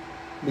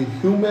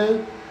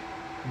Mehuman,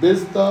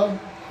 Biztha,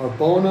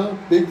 Harbona,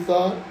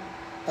 Bigtha,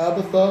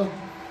 Abatha,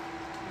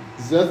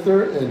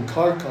 Zethar, and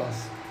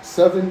Carcas,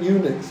 7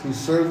 eunuchs who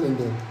served in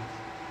the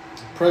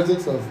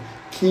presence of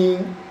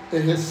King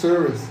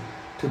Ahasuerus,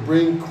 to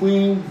bring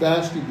Queen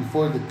Vashti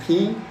before the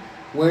king,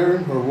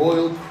 wearing her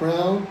royal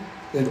crown,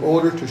 in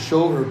order to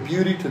show her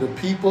beauty to the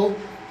people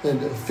and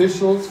the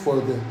officials,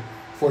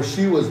 for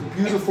she was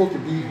beautiful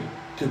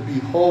to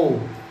behold.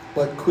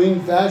 But Queen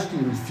Vashti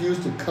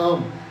refused to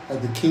come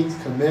at the king's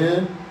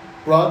command,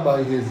 brought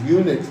by his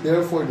eunuchs.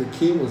 Therefore the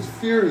king was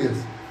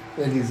furious,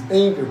 and his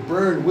anger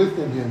burned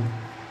within him.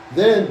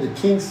 Then the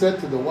king said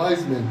to the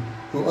wise men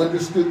who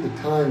understood the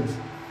times,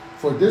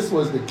 For this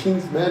was the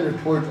king's manner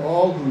towards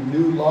all who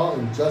knew law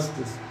and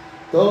justice,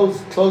 those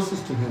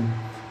closest to him,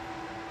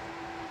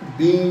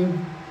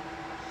 being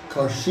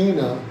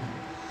Karshina,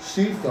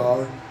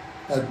 Shethar,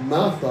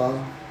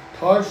 Admatha,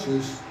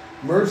 Tarshish,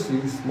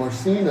 Mercies,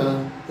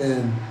 Marsina,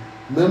 and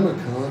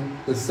Memucan,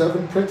 the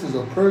 7 princes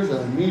of Persia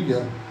and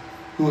Media,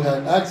 who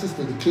had access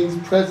to the king's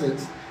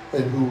presence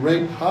and who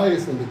ranked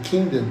highest in the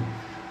kingdom.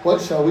 What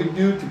shall we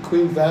do to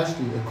Queen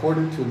Vashti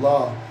according to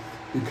law,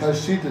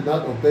 because she did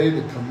not obey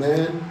the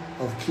command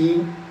of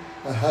King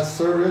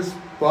Ahasuerus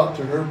brought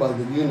to her by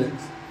the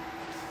eunuchs?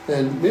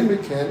 And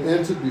Memucan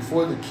answered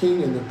before the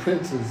king and the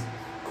princes,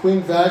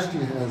 Queen Vashti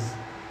has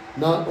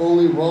not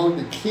only wronged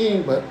the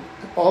king, but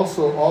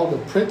also all the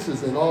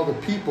princes and all the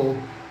people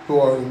who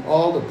are in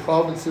all the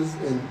provinces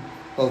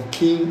of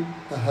King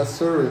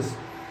Ahasuerus.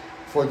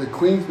 For the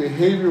queen's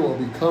behavior will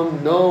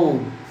become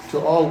known to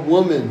all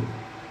women,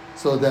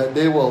 so that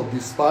they will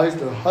despise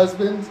their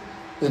husbands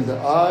in their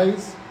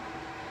eyes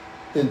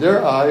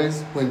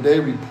when they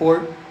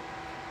report.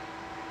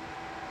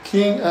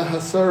 King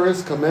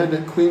Ahasuerus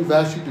commanded Queen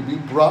Vashti to be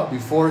brought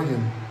before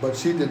him, but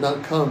she did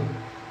not come.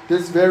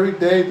 This very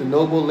day the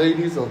noble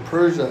ladies of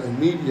Persia and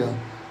Media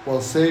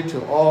will say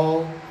to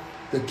all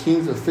the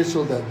king's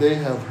officials that they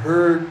have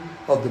heard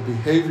of the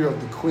behavior of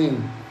the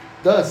queen.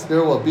 Thus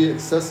there will be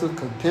excessive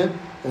contempt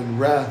and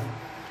wrath.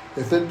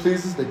 If it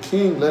pleases the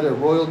king, let a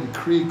royal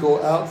decree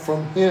go out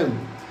from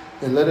him,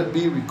 and let it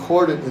be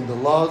recorded in the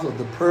laws of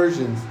the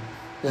Persians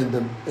and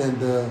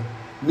the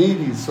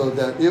Medes, so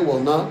that it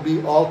will not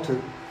be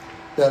altered,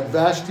 that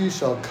Vashti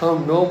shall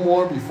come no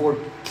more before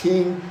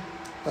King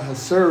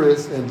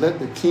Ahasuerus, and let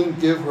the king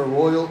give her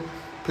royal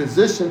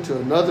position to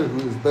another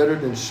who is better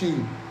than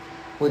she.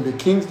 When the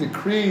king's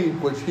decree,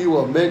 which he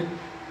will make,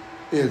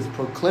 is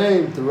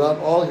proclaimed throughout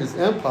all his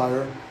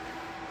empire,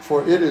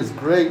 for it is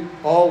great,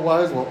 all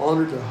wives will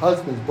honor their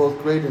husbands, both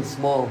great and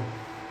small.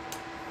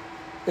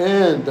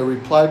 And the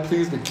reply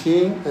pleased the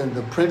king and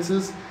the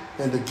princes,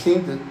 and the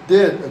king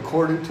did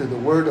according to the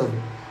word of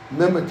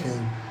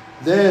Memucan.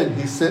 Then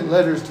he sent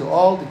letters to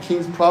all the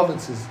king's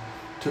provinces,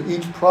 to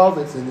each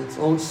province in its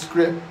own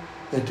script,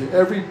 and to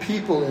every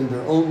people in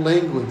their own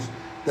language,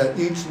 that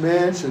each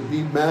man should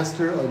be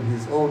master of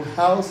his own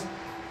house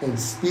and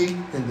speak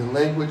in the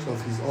language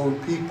of his own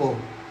people.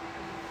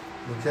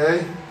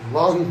 Okay?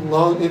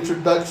 Long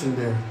introduction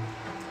there.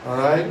 All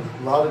right?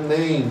 A lot of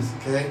names.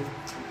 Okay?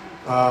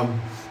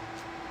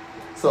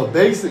 So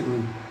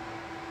basically,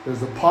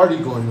 there's a party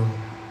going on.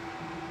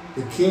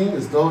 The king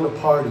is throwing a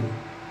party.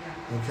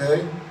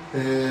 Okay?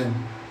 And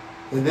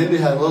then they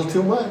had a little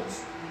too much.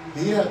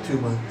 He had too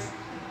much.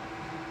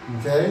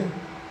 Okay?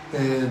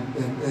 And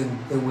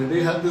when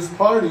they had this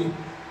party,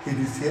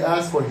 he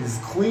asked for his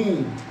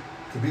queen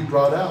to be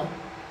brought out.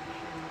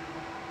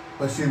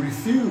 But she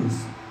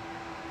refused.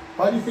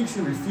 Why do you think she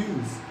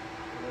refused?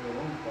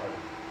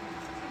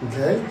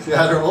 Okay? She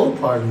had her own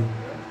party.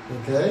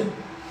 Okay?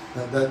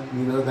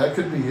 That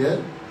could be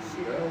it.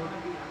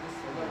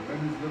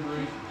 Women's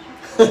liberation.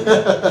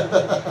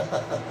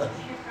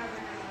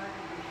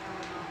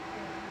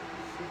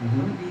 Be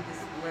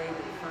displayed in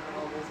front of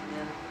all those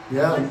men.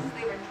 Yeah. Once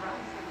they were drunk.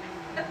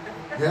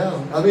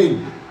 Yeah. I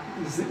mean,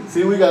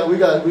 see, we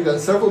got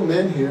several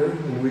men here,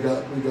 and we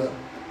got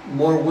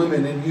more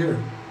women in here.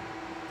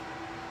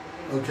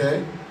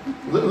 Okay.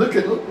 Look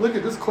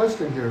at this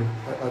question here.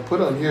 I put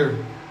on here.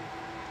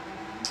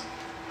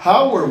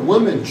 How were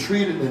women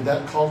treated in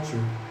that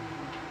culture?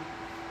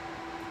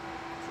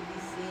 To be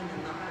seen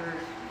and not heard.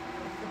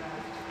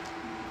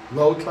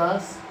 Low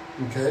class.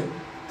 Okay.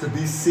 To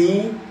be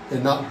seen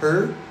and not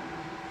heard.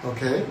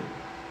 Okay.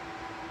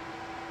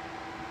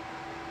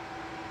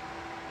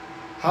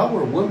 How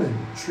were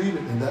women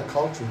treated in that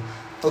culture?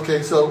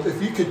 Okay, so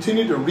if you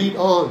continue to read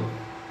on,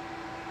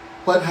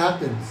 what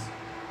happens?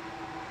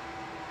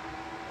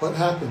 What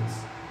happens?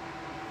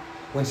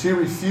 When she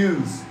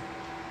refused.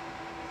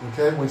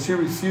 Okay, when she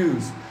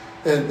refused.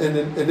 And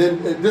then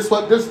this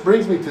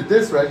brings me to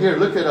this right here.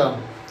 Look at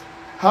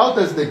how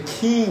does the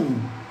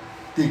king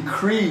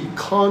decree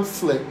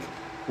conflict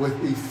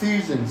with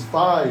Ephesians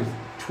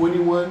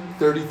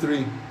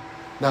 5:21-33.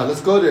 Now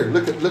let's go there.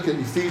 Look at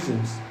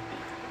Ephesians.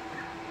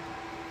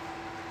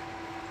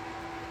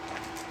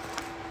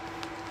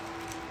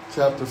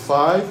 Chapter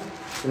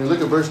 5, and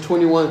look at verse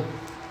 21.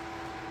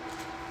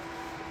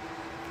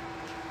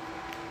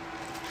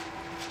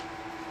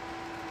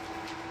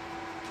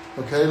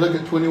 Okay, look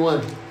at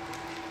 21.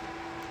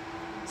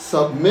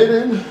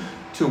 Submitting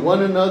to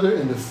one another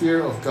in the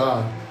fear of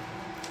God.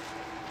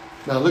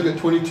 Now look at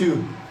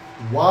 22.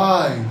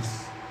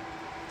 Wives,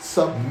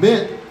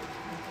 submit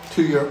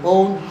to your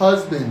own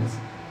husbands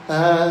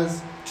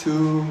as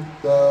to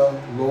the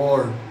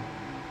Lord.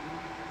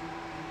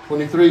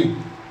 23.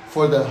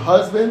 For the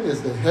husband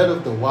is the head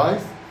of the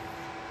wife,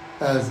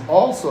 as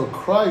also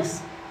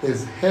Christ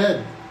is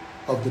head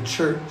of the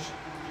church,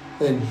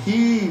 and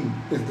he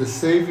is the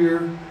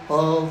Savior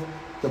of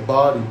the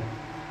body.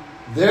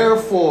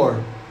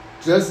 Therefore,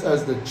 just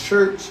as the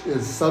church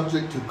is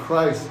subject to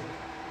Christ,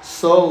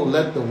 so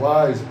let the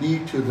wives be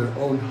to their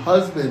own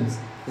husbands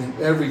in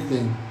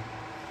everything.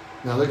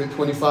 Now look at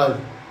 25.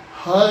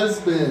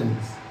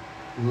 Husbands,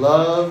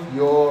 love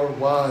your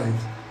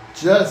wives,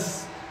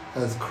 just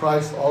as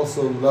Christ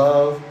also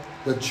loved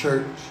the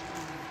church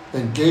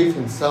and gave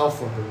himself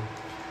for her,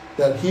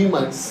 that he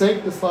might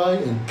sanctify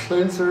and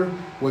cleanse her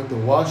with the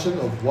washing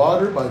of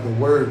water by the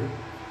word,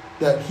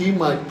 that he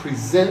might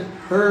present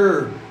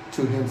her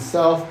to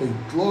himself a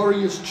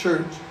glorious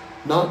church,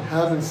 not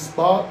having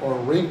spot or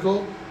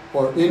wrinkle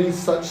or any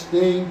such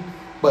thing,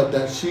 but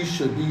that she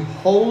should be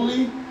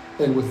holy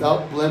and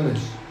without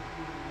blemish.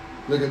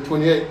 Look at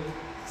 28.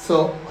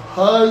 So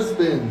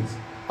husbands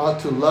ought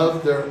to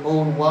love their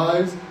own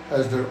wives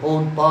as their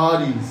own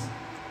bodies.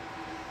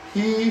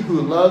 He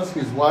who loves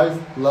his wife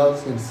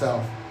loves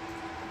himself.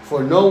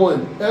 For no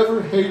one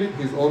ever hated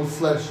his own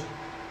flesh,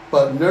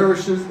 but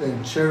nourishes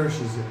and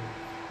cherishes it,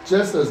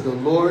 just as the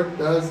Lord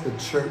does the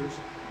church.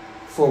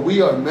 For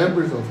we are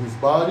members of his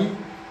body,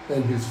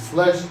 and his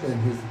flesh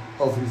and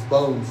of his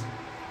bones.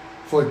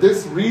 For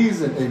this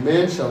reason a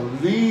man shall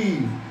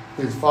leave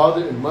his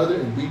father and mother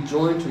and be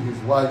joined to his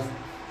wife,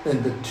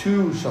 and the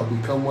two shall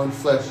become one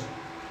flesh.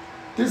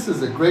 This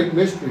is a great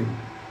mystery,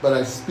 but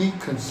I speak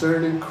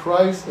concerning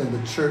Christ and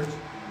the church.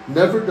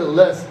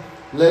 Nevertheless,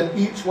 let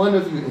each one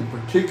of you in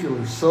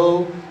particular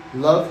so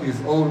love his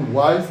own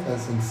wife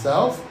as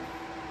himself,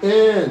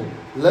 and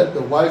let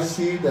the wife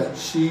see that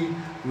she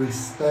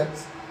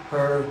respects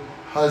her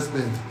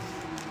husband.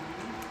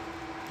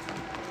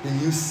 Do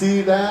you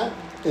see that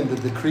in the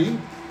decree?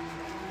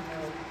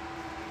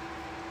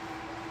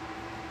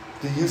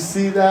 Do you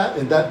see that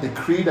in that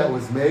decree that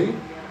was made?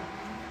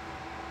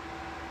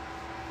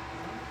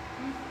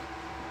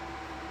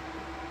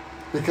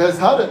 Because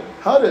how did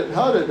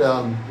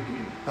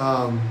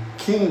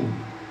King,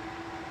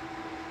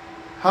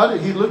 how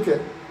did he look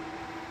at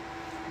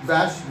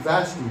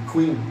Vashti,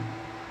 queen? He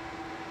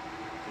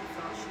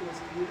thought she was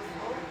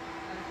beautiful.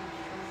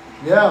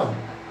 Yeah.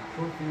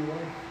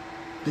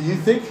 Do you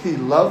think he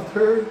loved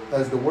her,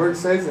 as the word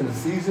says in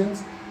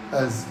Ephesians,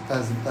 as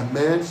a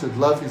man should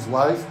love his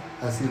wife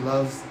as he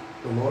loves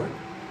the Lord?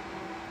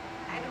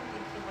 I don't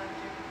think he loved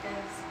her,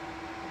 because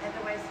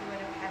otherwise he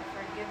would have had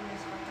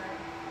forgiveness for her,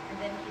 and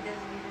then he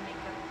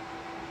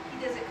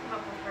doesn't come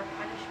up with her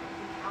punishment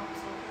through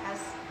counsel. He has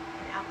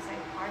an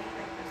outside party,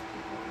 like those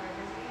people who are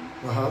visiting,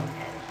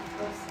 and he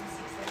goes and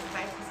seeks their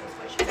advice and says,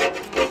 what should I do?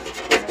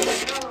 And they're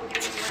like, oh,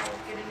 get a new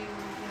wife, get a new,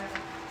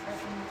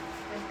 that's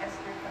when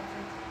Esther comes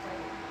into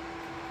play.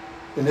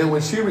 And then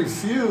when she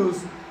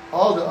refused,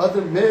 all the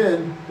other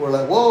men were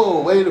like, whoa,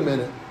 wait a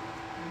minute.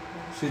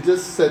 She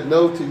just said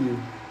no to you.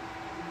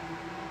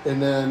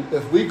 And then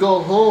if we go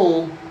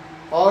home,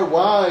 our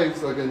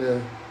wives are going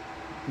to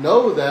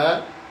know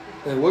that,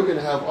 and we're going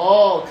to have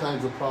all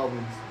kinds of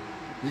problems.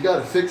 You got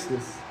to fix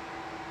this.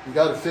 You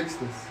got to fix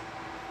this.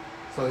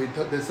 So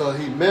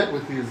he met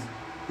with his,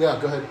 yeah,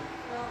 go ahead.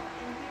 Well,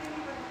 and he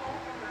didn't even call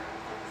for her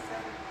until the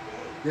seventh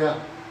day. Yeah.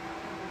 And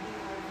he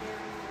was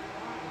very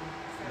lying.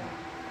 So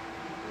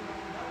we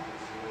don't know, but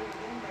she would have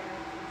been there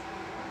since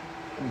day one.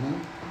 Mm-hmm.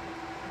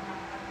 And not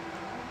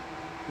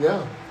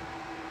Yeah.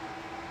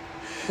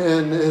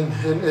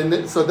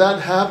 And so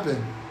that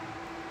happened.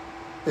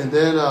 And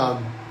then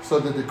so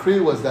the decree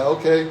was that,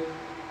 okay,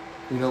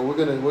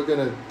 we're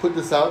gonna put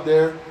this out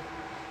there.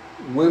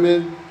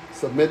 Women,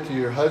 submit to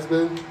your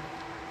husband,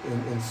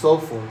 and so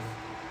forth.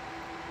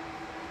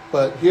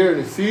 But here in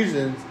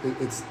Ephesians,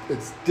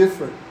 it's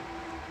different.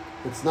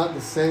 It's not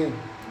the same.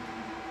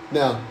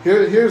 Now,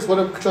 here's what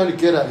I'm trying to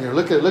get at here.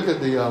 Look at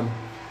the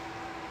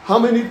how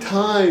many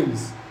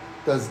times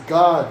does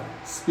God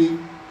speak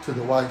to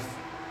the wife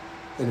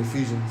in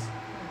Ephesians?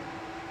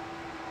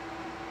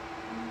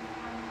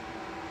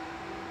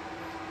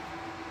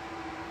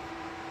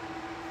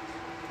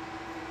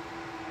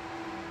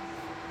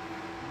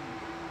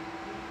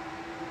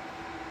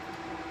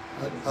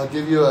 I'll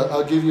give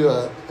you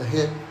a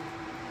hint.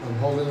 I'm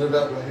holding it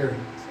up right here.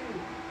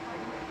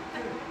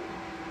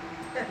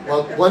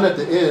 Well, one at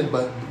the end,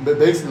 but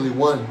basically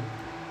one.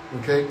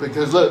 Okay?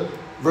 Because look,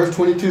 verse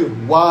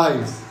 22,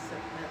 wives,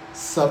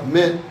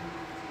 submit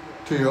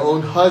to your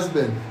own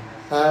husband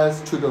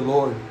as to the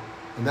Lord.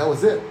 And that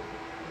was it.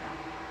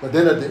 But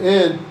then at the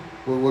end,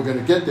 we're going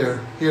to get there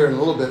here in a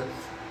little bit.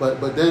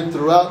 But then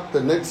throughout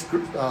the next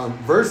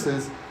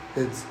verses,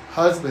 it's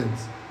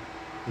husbands,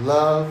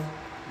 love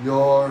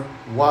your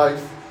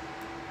wife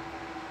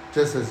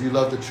just as you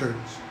love the church.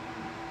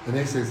 And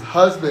he says,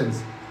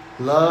 husbands,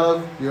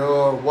 love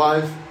your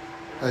wife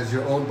as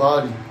your own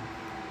body.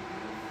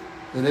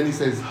 And then he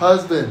says,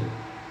 husband,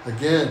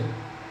 again.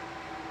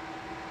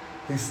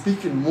 He's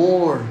speaking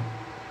more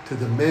to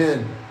the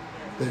men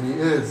than he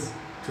is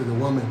to the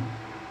woman.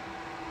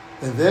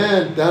 And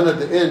then down at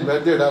the end,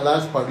 right there, that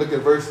last part, look at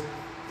verse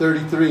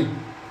 33.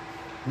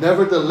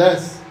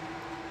 Nevertheless,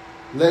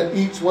 let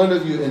each one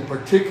of you in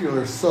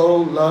particular so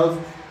love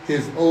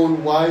his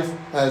own wife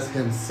as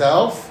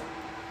himself,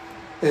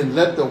 and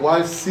let the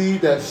wife see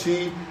that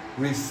she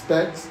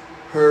respects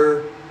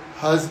her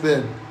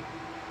husband.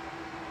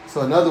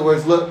 So in other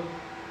words, look,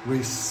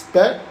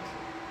 respect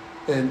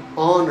and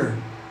honor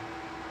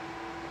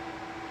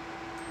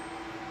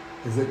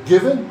Is it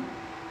given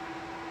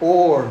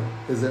or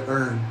is it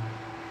earned?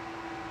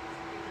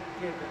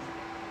 Given.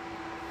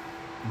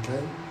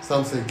 Okay?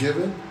 Some say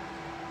given.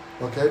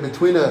 Okay?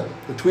 Between a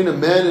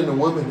man and a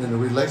woman in a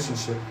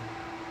relationship.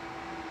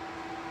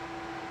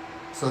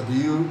 So do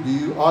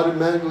you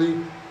automatically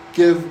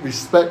give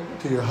respect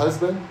to your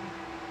husband?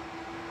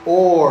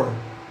 Or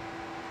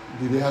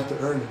do they have to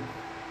earn it?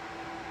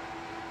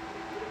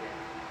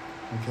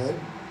 Okay?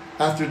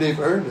 After they've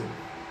earned it.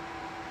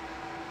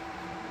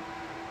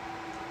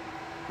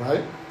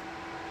 Right?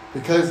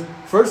 Because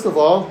first of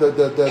all,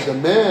 the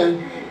man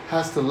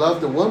has to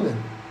love the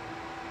woman.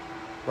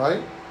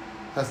 Right?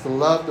 Has to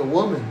love the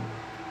woman.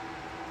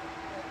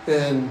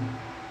 And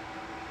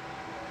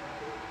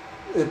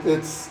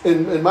it's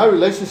in my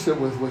relationship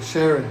with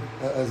Sharon,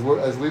 as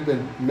we've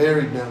been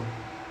married now.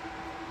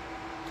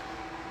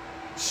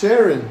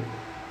 Sharon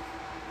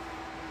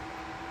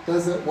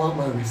doesn't want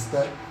my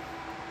respect.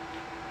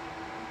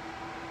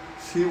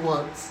 She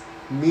wants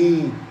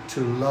me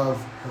to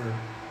love her.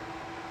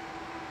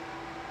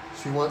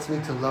 She wants me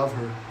to love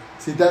her.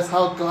 See, that's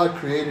how God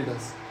created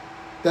us.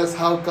 That's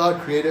how God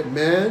created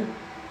man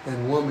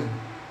and woman.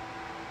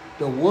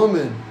 The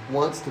woman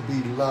wants to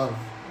be loved.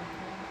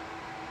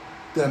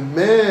 The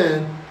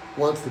man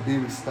wants to be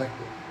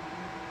respected.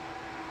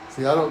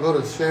 See, I don't go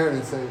to Sharon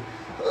and say,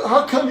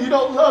 how come you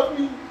don't love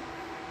me?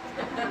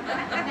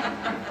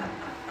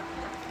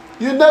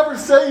 You never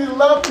say you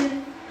love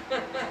me.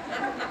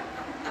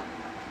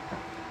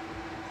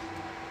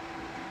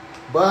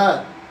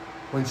 But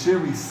when she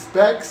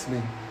respects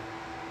me,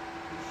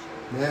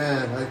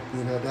 man,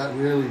 that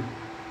really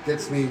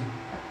gets me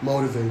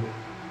motivated.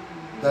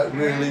 That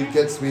really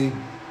gets me,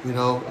 I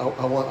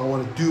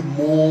want to do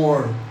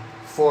more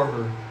for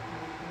her.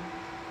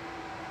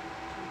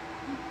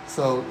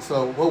 So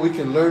what we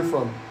can learn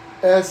from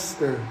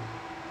Esther,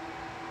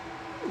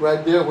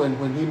 right there,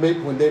 when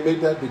they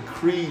made that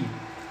decree.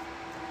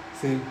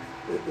 See,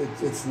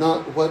 it's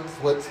not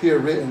what's here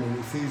written in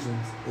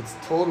Ephesians. It's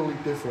totally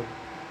different.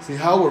 See,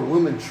 how were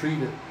women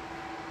treated?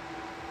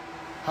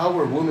 How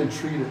were women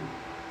treated?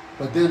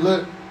 But then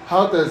look,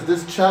 how does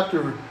this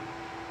chapter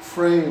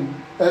frame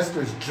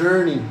Esther's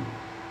journey?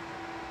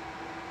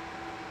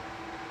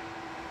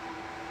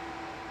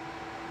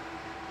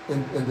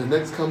 In the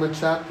next coming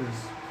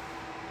chapters.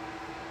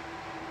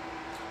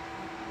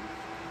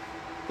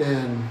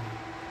 And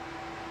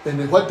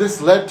what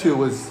this led to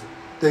was,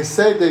 they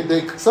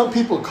say some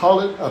people call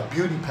it a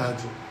beauty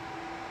pageant.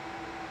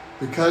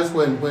 Because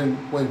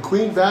when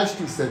Queen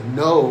Vashti said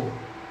no,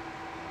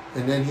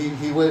 and then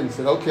he went and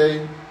said,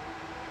 okay,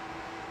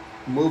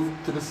 move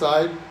to the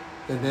side,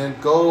 and then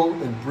go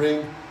and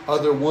bring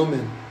other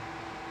women,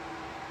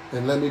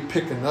 and let me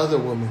pick another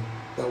woman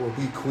that will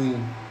be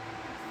queen.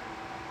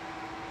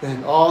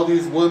 And all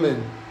these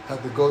women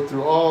had to go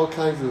through all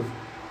kinds of,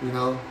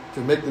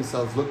 to make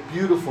themselves look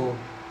beautiful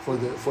for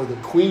the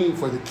queen,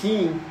 for the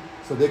king,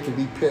 so they can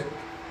be picked.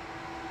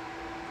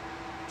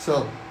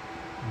 So,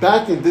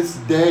 back in this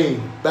day,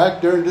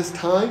 back during this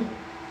time,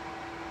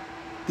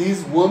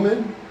 these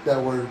women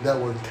that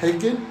were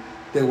taken,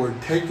 they were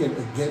taken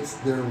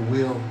against their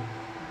will.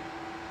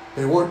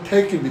 They weren't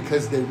taken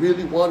because they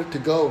really wanted to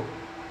go.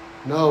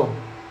 No,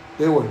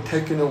 they were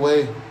taken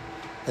away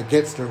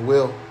against their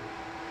will.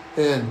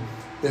 And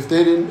if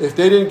they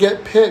didn't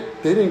get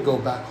picked, they didn't go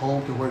back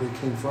home to where they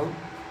came from.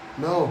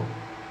 No,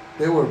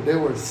 they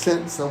were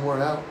sent somewhere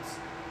else.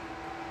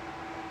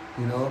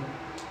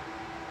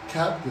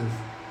 Captive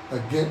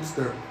against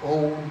their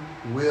own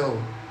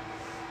will.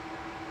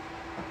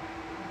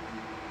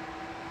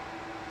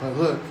 But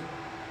look,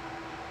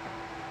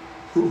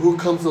 who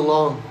comes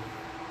along,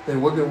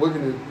 and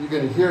you're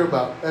gonna hear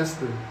about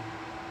Esther.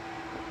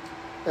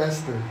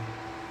 Esther,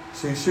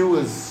 see, she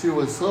was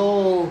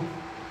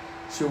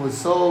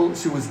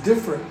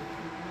different.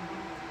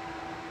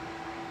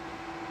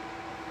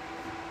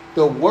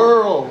 The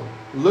world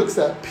looks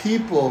at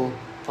people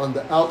on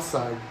the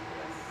outside.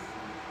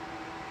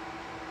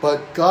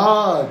 But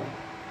God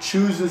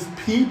chooses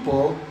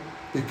people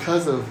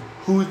because of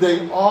who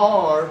they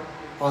are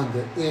on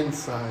the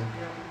inside.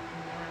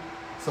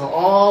 So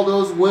all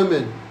those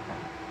women,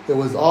 it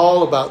was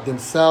all about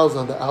themselves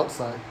on the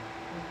outside.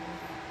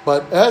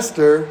 But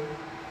Esther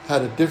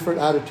had a different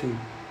attitude.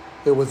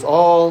 It was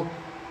all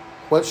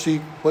who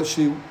she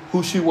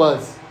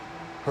was,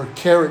 her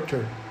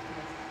character.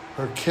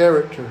 A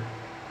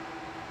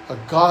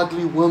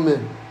godly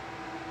woman.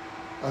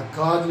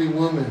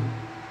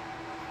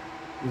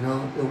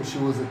 She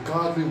was a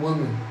godly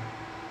woman.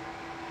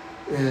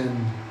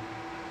 And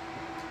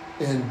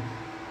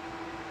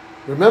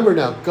remember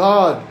now,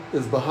 God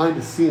is behind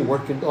the scene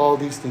working all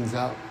these things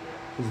out.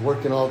 He's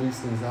working all these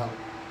things out.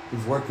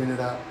 He's working it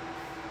out.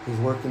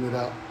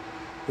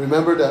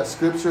 Remember that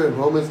scripture in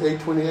Romans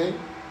 8:28?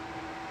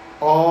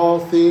 All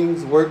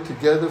things work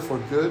together for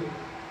good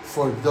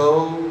for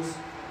those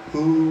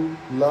who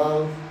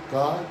love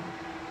God.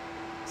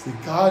 See,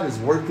 God is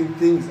working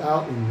things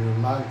out in your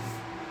life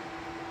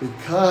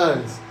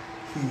because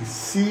He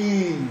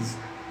sees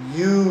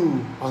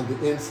you on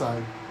the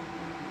inside.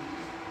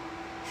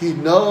 He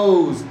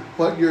knows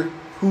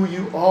who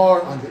you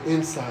are on the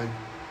inside.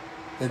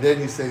 And then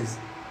he says,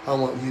 I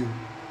want you.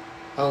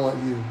 I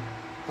want you.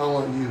 I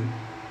want you.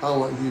 I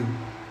want you.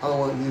 I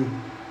want you.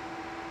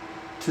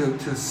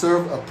 To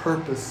serve a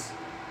purpose.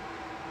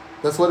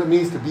 That's what it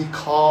means to be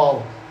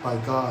called by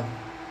God.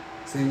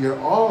 See, you're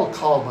all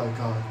called by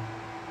God.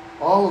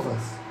 All of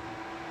us.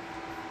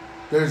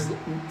 There's,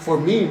 for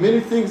me, many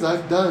things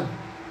I've done.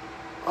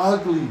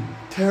 Ugly,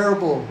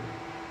 terrible.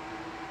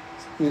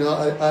 You know,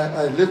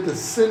 I lived a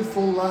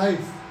sinful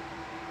life.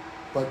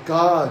 But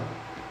God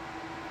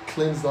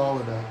cleansed all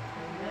of that.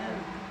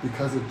 Amen.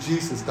 Because of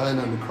Jesus dying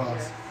on the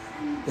cross.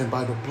 And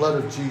by the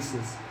blood of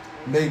Jesus,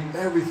 made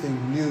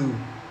everything new.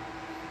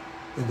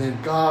 And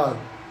then God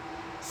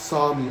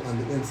saw me on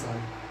the inside.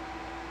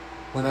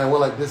 When I went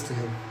like this to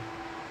him,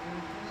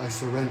 I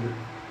surrendered.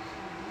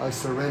 I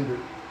surrendered.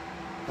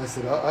 I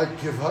said, I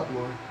give up,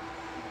 Lord.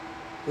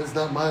 This is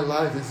not my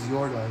life, this is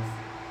your life.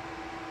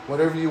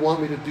 Whatever you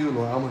want me to do,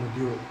 Lord, I'm going to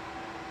do it.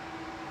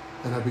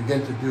 And I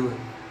began to do it.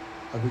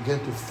 I began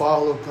to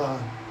follow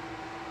God.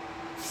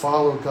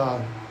 Follow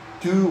God.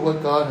 Do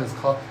what God has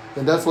called.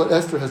 And that's what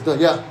Esther has done.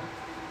 Yeah. So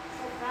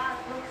God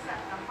looks at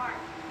the heart.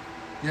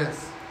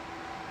 Yes.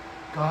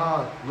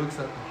 God looks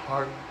at the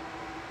heart.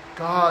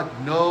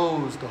 God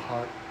knows the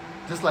heart.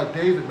 Just like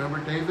David. Remember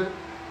David?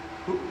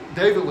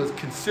 David was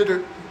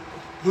considered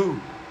who?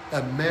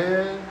 A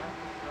man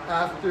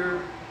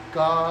after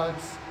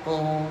God's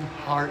own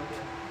heart.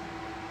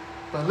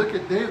 But look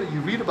at David. You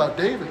read about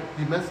David.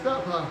 He messed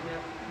up, huh?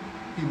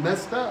 He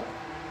messed up.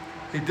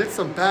 He did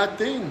some bad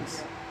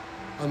things.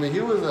 I mean,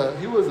 he was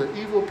an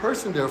evil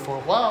person there for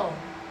a while.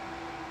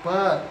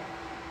 But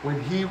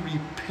when he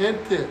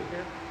repented,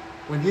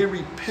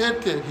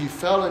 he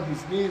fell on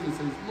his knees and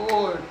says,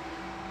 Lord,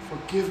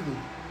 forgive me.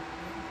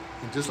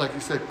 And just like you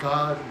said,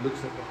 God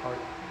looks at the heart.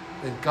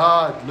 And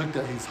God looked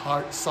at his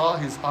heart, saw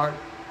his heart,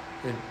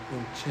 and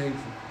changed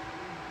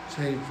it.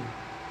 Changed it.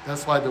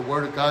 That's why the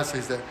Word of God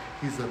says that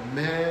he's a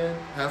man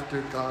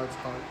after God's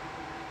heart.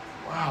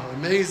 Wow,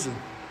 amazing.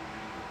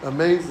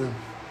 Amazing.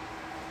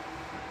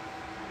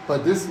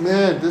 But this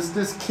man,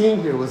 this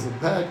king here was a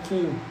bad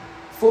king,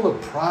 full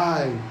of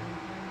pride.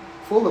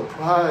 Full of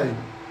pride.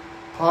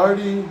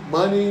 Party,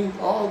 money,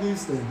 all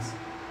these things.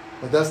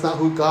 But that's not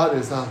who God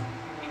is, huh?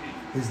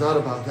 He's not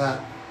about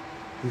that.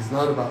 He's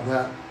not about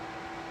that.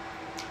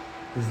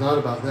 He's not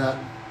about that.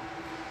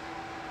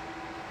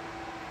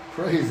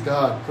 Praise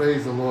God.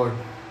 Praise the Lord.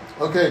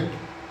 Okay.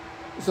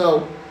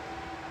 So,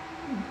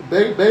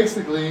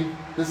 basically,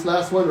 this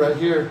last one right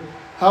here.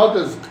 How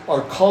does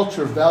our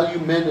culture value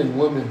men and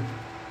women?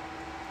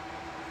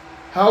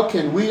 How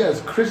can we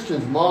as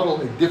Christians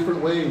model a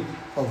different way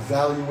of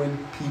valuing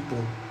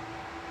people?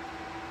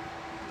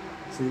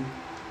 See?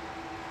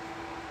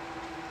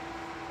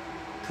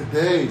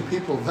 Today,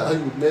 people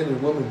value men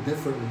and women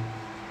differently.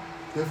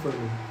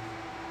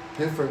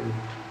 Differently.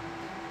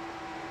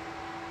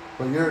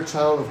 But you're a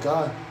child of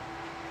God.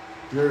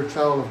 You're a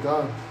child of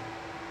God.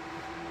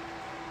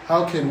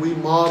 How can we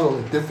model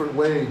a different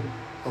way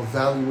of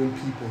valuing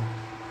people?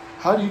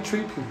 How do you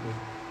treat people?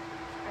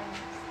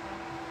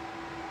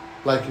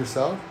 Like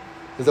yourself?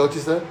 Is that what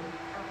you said?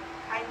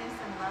 Kindness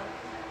and love.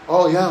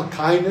 Oh, yeah.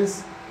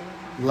 Kindness,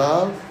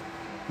 love,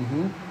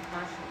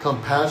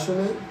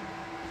 compassionate.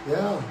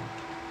 Yeah.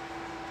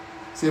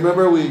 See,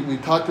 remember we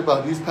talked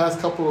about these past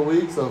couple of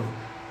weeks of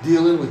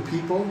dealing with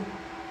people.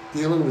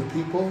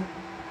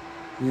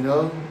 You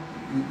know,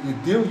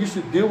 you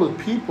should deal with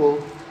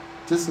people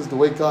just as the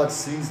way God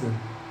sees them.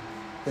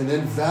 And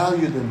then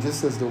value them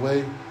just as the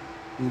way,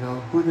 you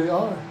know, who they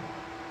are.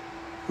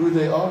 Who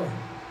they are.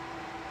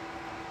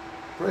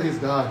 Praise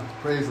God.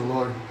 Praise the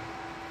Lord.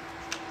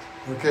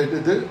 Okay,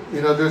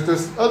 you know,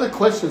 there's other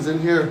questions in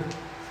here.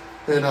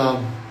 And,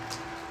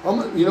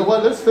 you know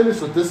what? Let's finish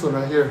with this one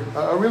right here.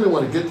 I really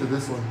want to get to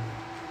this one.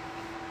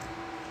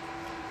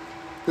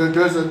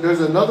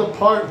 There's another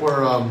part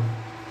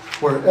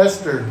where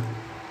Esther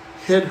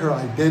hid her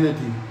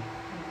identity.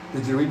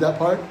 Did you read that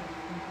part?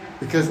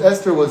 Because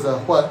Esther was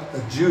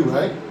a Jew,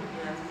 right?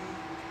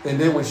 And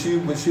then when she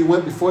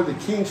went before the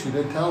king, she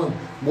didn't tell him.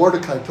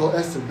 Mordecai told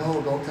Esther,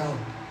 no, don't tell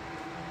him.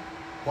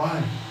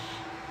 Why?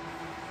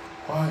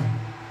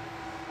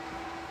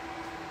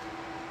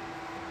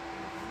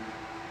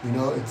 You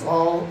know, it's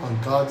all on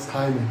God's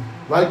timing.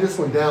 Write this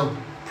one down.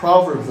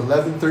 Proverbs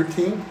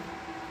 11:13,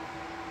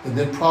 and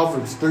then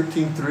Proverbs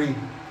 13:3.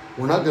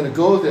 We're not going to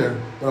go there,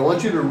 but I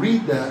want you to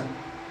read that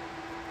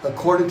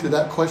according to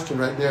that question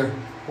right there.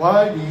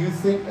 Why do you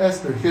think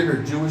Esther hid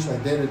her Jewish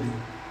identity?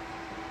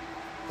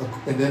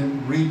 And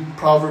then read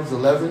Proverbs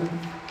 11,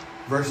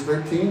 verse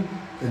 13,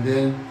 and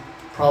then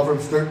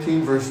Proverbs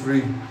 13, verse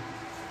 3.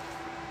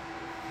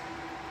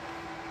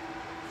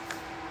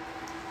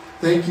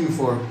 Thank you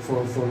for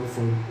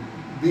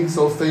being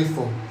so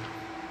faithful.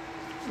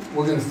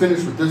 We're going to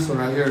finish with this one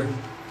right here.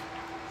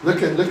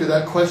 Look at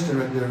that question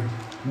right there.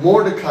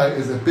 Mordecai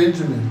is a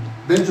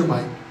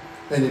Benjamite,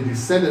 and a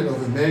descendant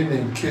of a man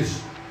named Kish,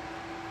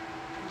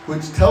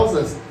 which tells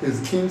us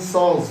is King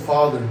Saul's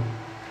father.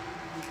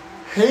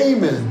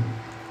 Haman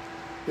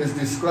is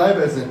described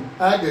as an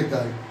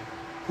Agagite,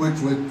 which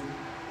would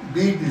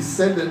be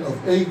descendant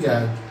of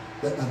Agag,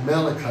 the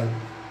Amalekite.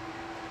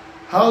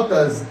 How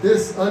does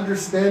this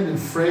understanding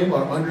frame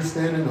our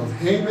understanding of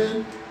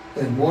Haman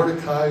and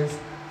Mordecai's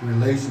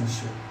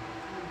relationship?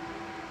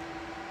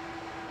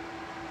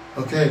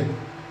 Okay,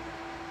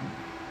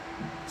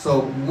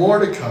 so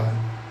Mordecai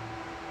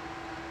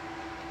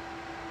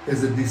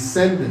is a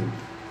descendant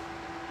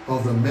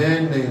of a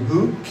man named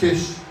who?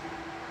 Kish.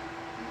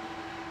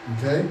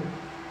 Okay?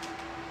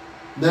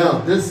 Now,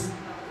 this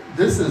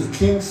is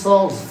King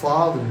Saul's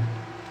father.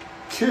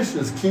 Kish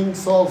is King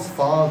Saul's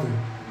father.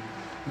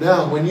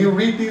 Now, when you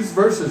read these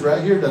verses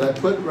right here that I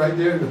put right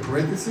there in the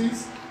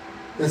parentheses,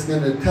 it's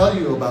going to tell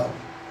you about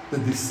the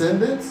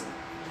descendants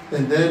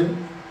and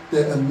then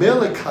the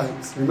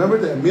Amalekites. Remember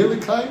the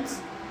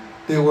Amalekites?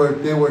 They were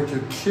to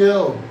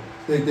kill.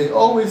 They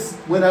always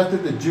went after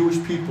the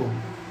Jewish people.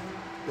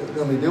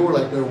 I mean, they were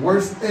like their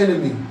worst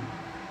enemy.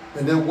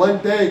 And then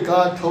one day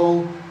God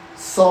told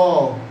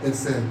Saul and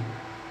said,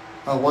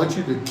 I want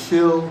you to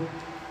kill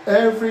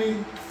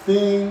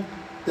everything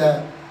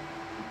that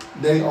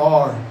they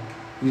are.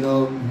 You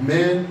know,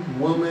 men,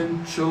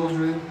 women,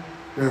 children,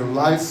 their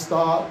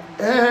livestock,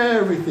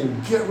 everything.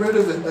 Get rid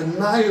of it.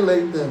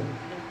 Annihilate them.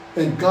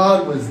 And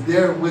God was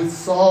there with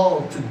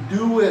Saul to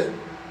do it.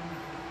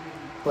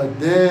 But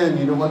then,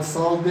 you know what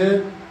Saul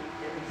did?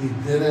 He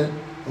didn't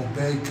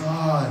obey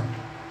God.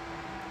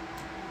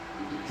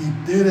 He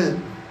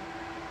didn't.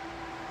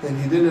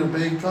 And he didn't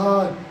obey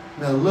God.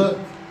 Now look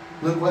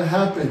what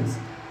happens.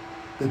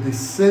 The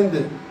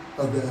descendant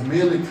of the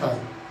Amalekite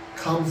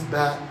comes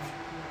back.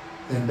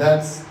 And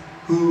that's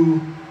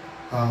who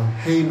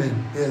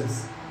Haman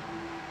is.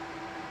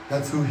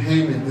 That's who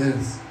Haman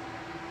is.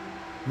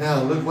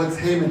 Now look what's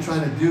Haman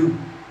trying to do.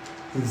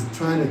 He's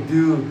trying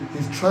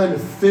to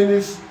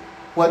finish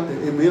what the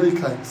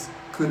Amalekites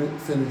couldn't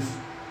finish.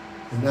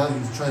 And now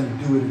he's trying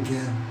to do it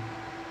again.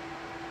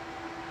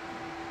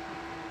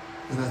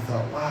 And I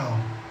thought, wow.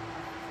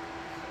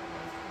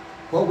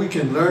 What we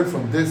can learn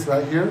from this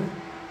right here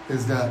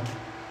is that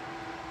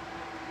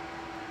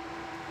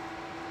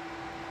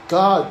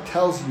God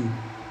tells you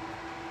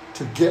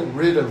to get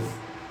rid of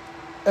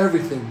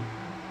everything.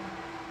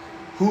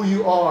 Who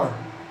you are,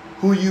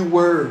 who you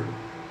were.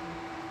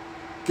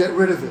 Get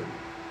rid of it.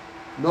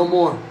 No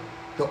more.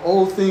 The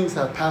old things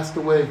have passed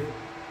away.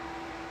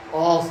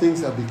 All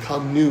things have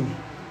become new.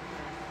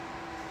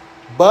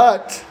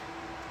 But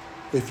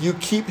if you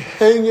keep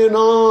hanging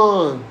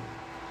on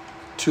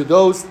to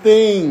those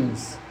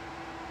things,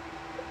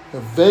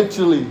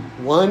 eventually,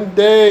 one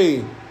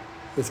day,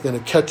 it's going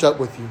to catch up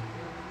with you.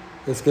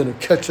 It's going to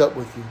catch up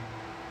with you.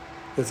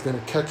 It's going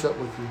to catch up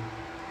with you.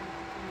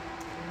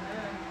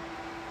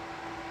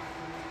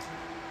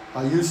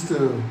 I used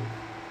to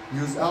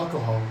use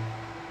alcohol.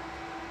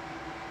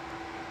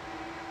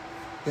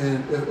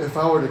 And if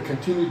I were to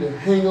continue to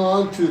hang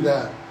on to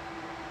that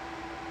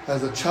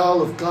as a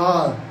child of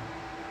God,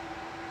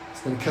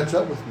 it's going to catch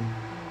up with me.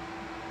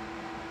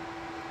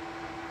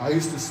 I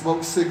used to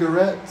smoke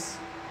cigarettes.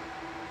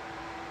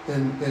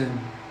 And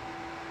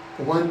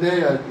one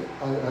day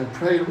I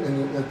prayed,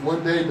 and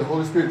one day the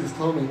Holy Spirit just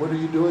told me, what are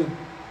you doing?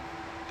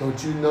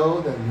 Don't you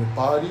know that your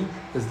body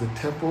is the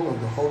temple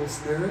of the Holy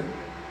Spirit?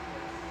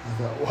 I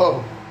thought,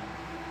 whoa.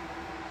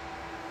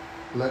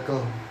 Let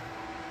go.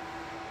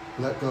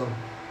 Let go.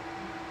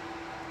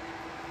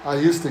 I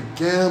used to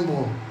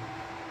gamble.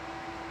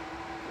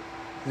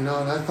 You know,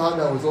 and I thought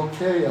that was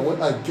okay.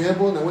 I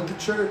gambled and I went to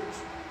church.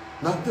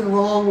 Nothing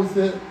wrong with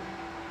it.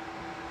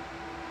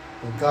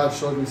 But God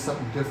showed me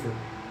something different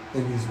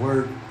in His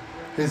Word.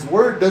 His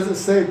Word doesn't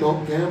say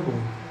don't gamble.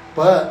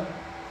 But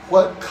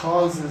what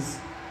comes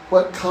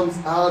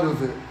out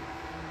of it?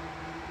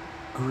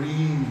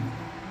 Greed,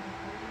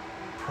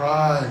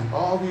 pride,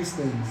 all these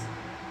things.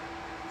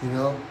 You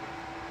know?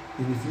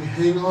 And if you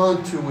hang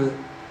on to it,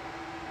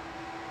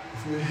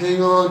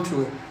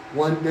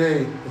 one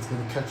day it's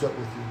going to catch up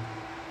with you.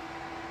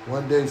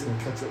 One day it's going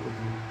to catch up with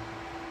you.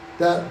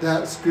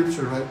 That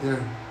scripture right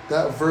there,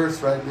 that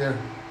verse right there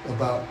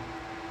about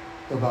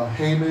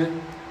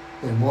Haman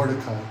and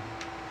Mordecai.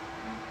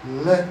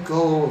 Let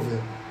go of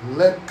it.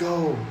 Let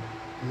go.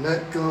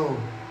 Let go.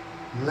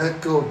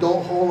 Let go.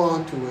 Don't hold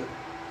on to it.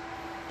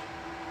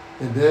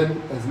 And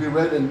then, as we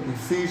read in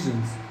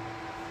Ephesians,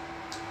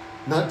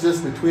 not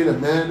just between a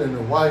man and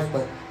a wife,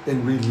 but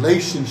in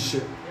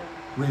relationship.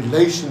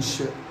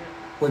 Relationship.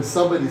 When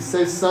somebody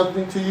says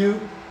something to you,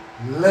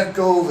 let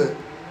go of it.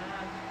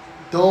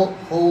 Don't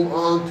hold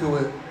on to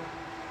it.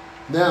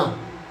 Now,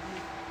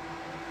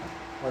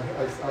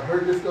 I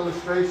heard this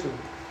illustration.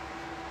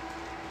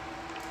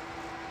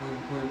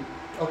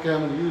 Okay,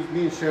 I'm going to use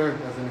me and Sharon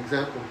as an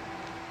example.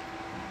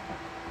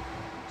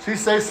 She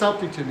says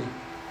something to me.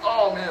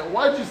 Oh man,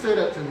 why'd you say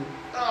that to me?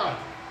 I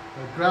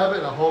grab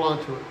it, I hold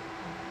on to it.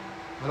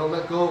 I don't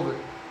let go of it.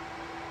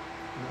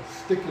 And I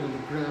stick it in the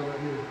ground right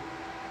here.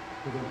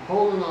 Because I'm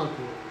holding on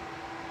to it.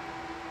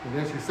 And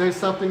then she says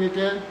something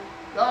again.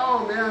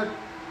 Oh man,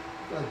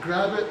 I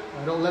grab it,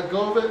 I don't let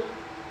go of it.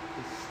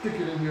 I stick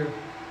it in here.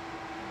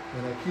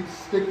 And I keep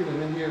sticking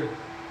them in here.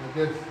 I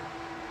guess,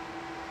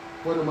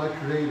 what am I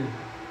creating?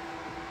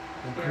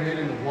 I'm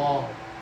creating a wall.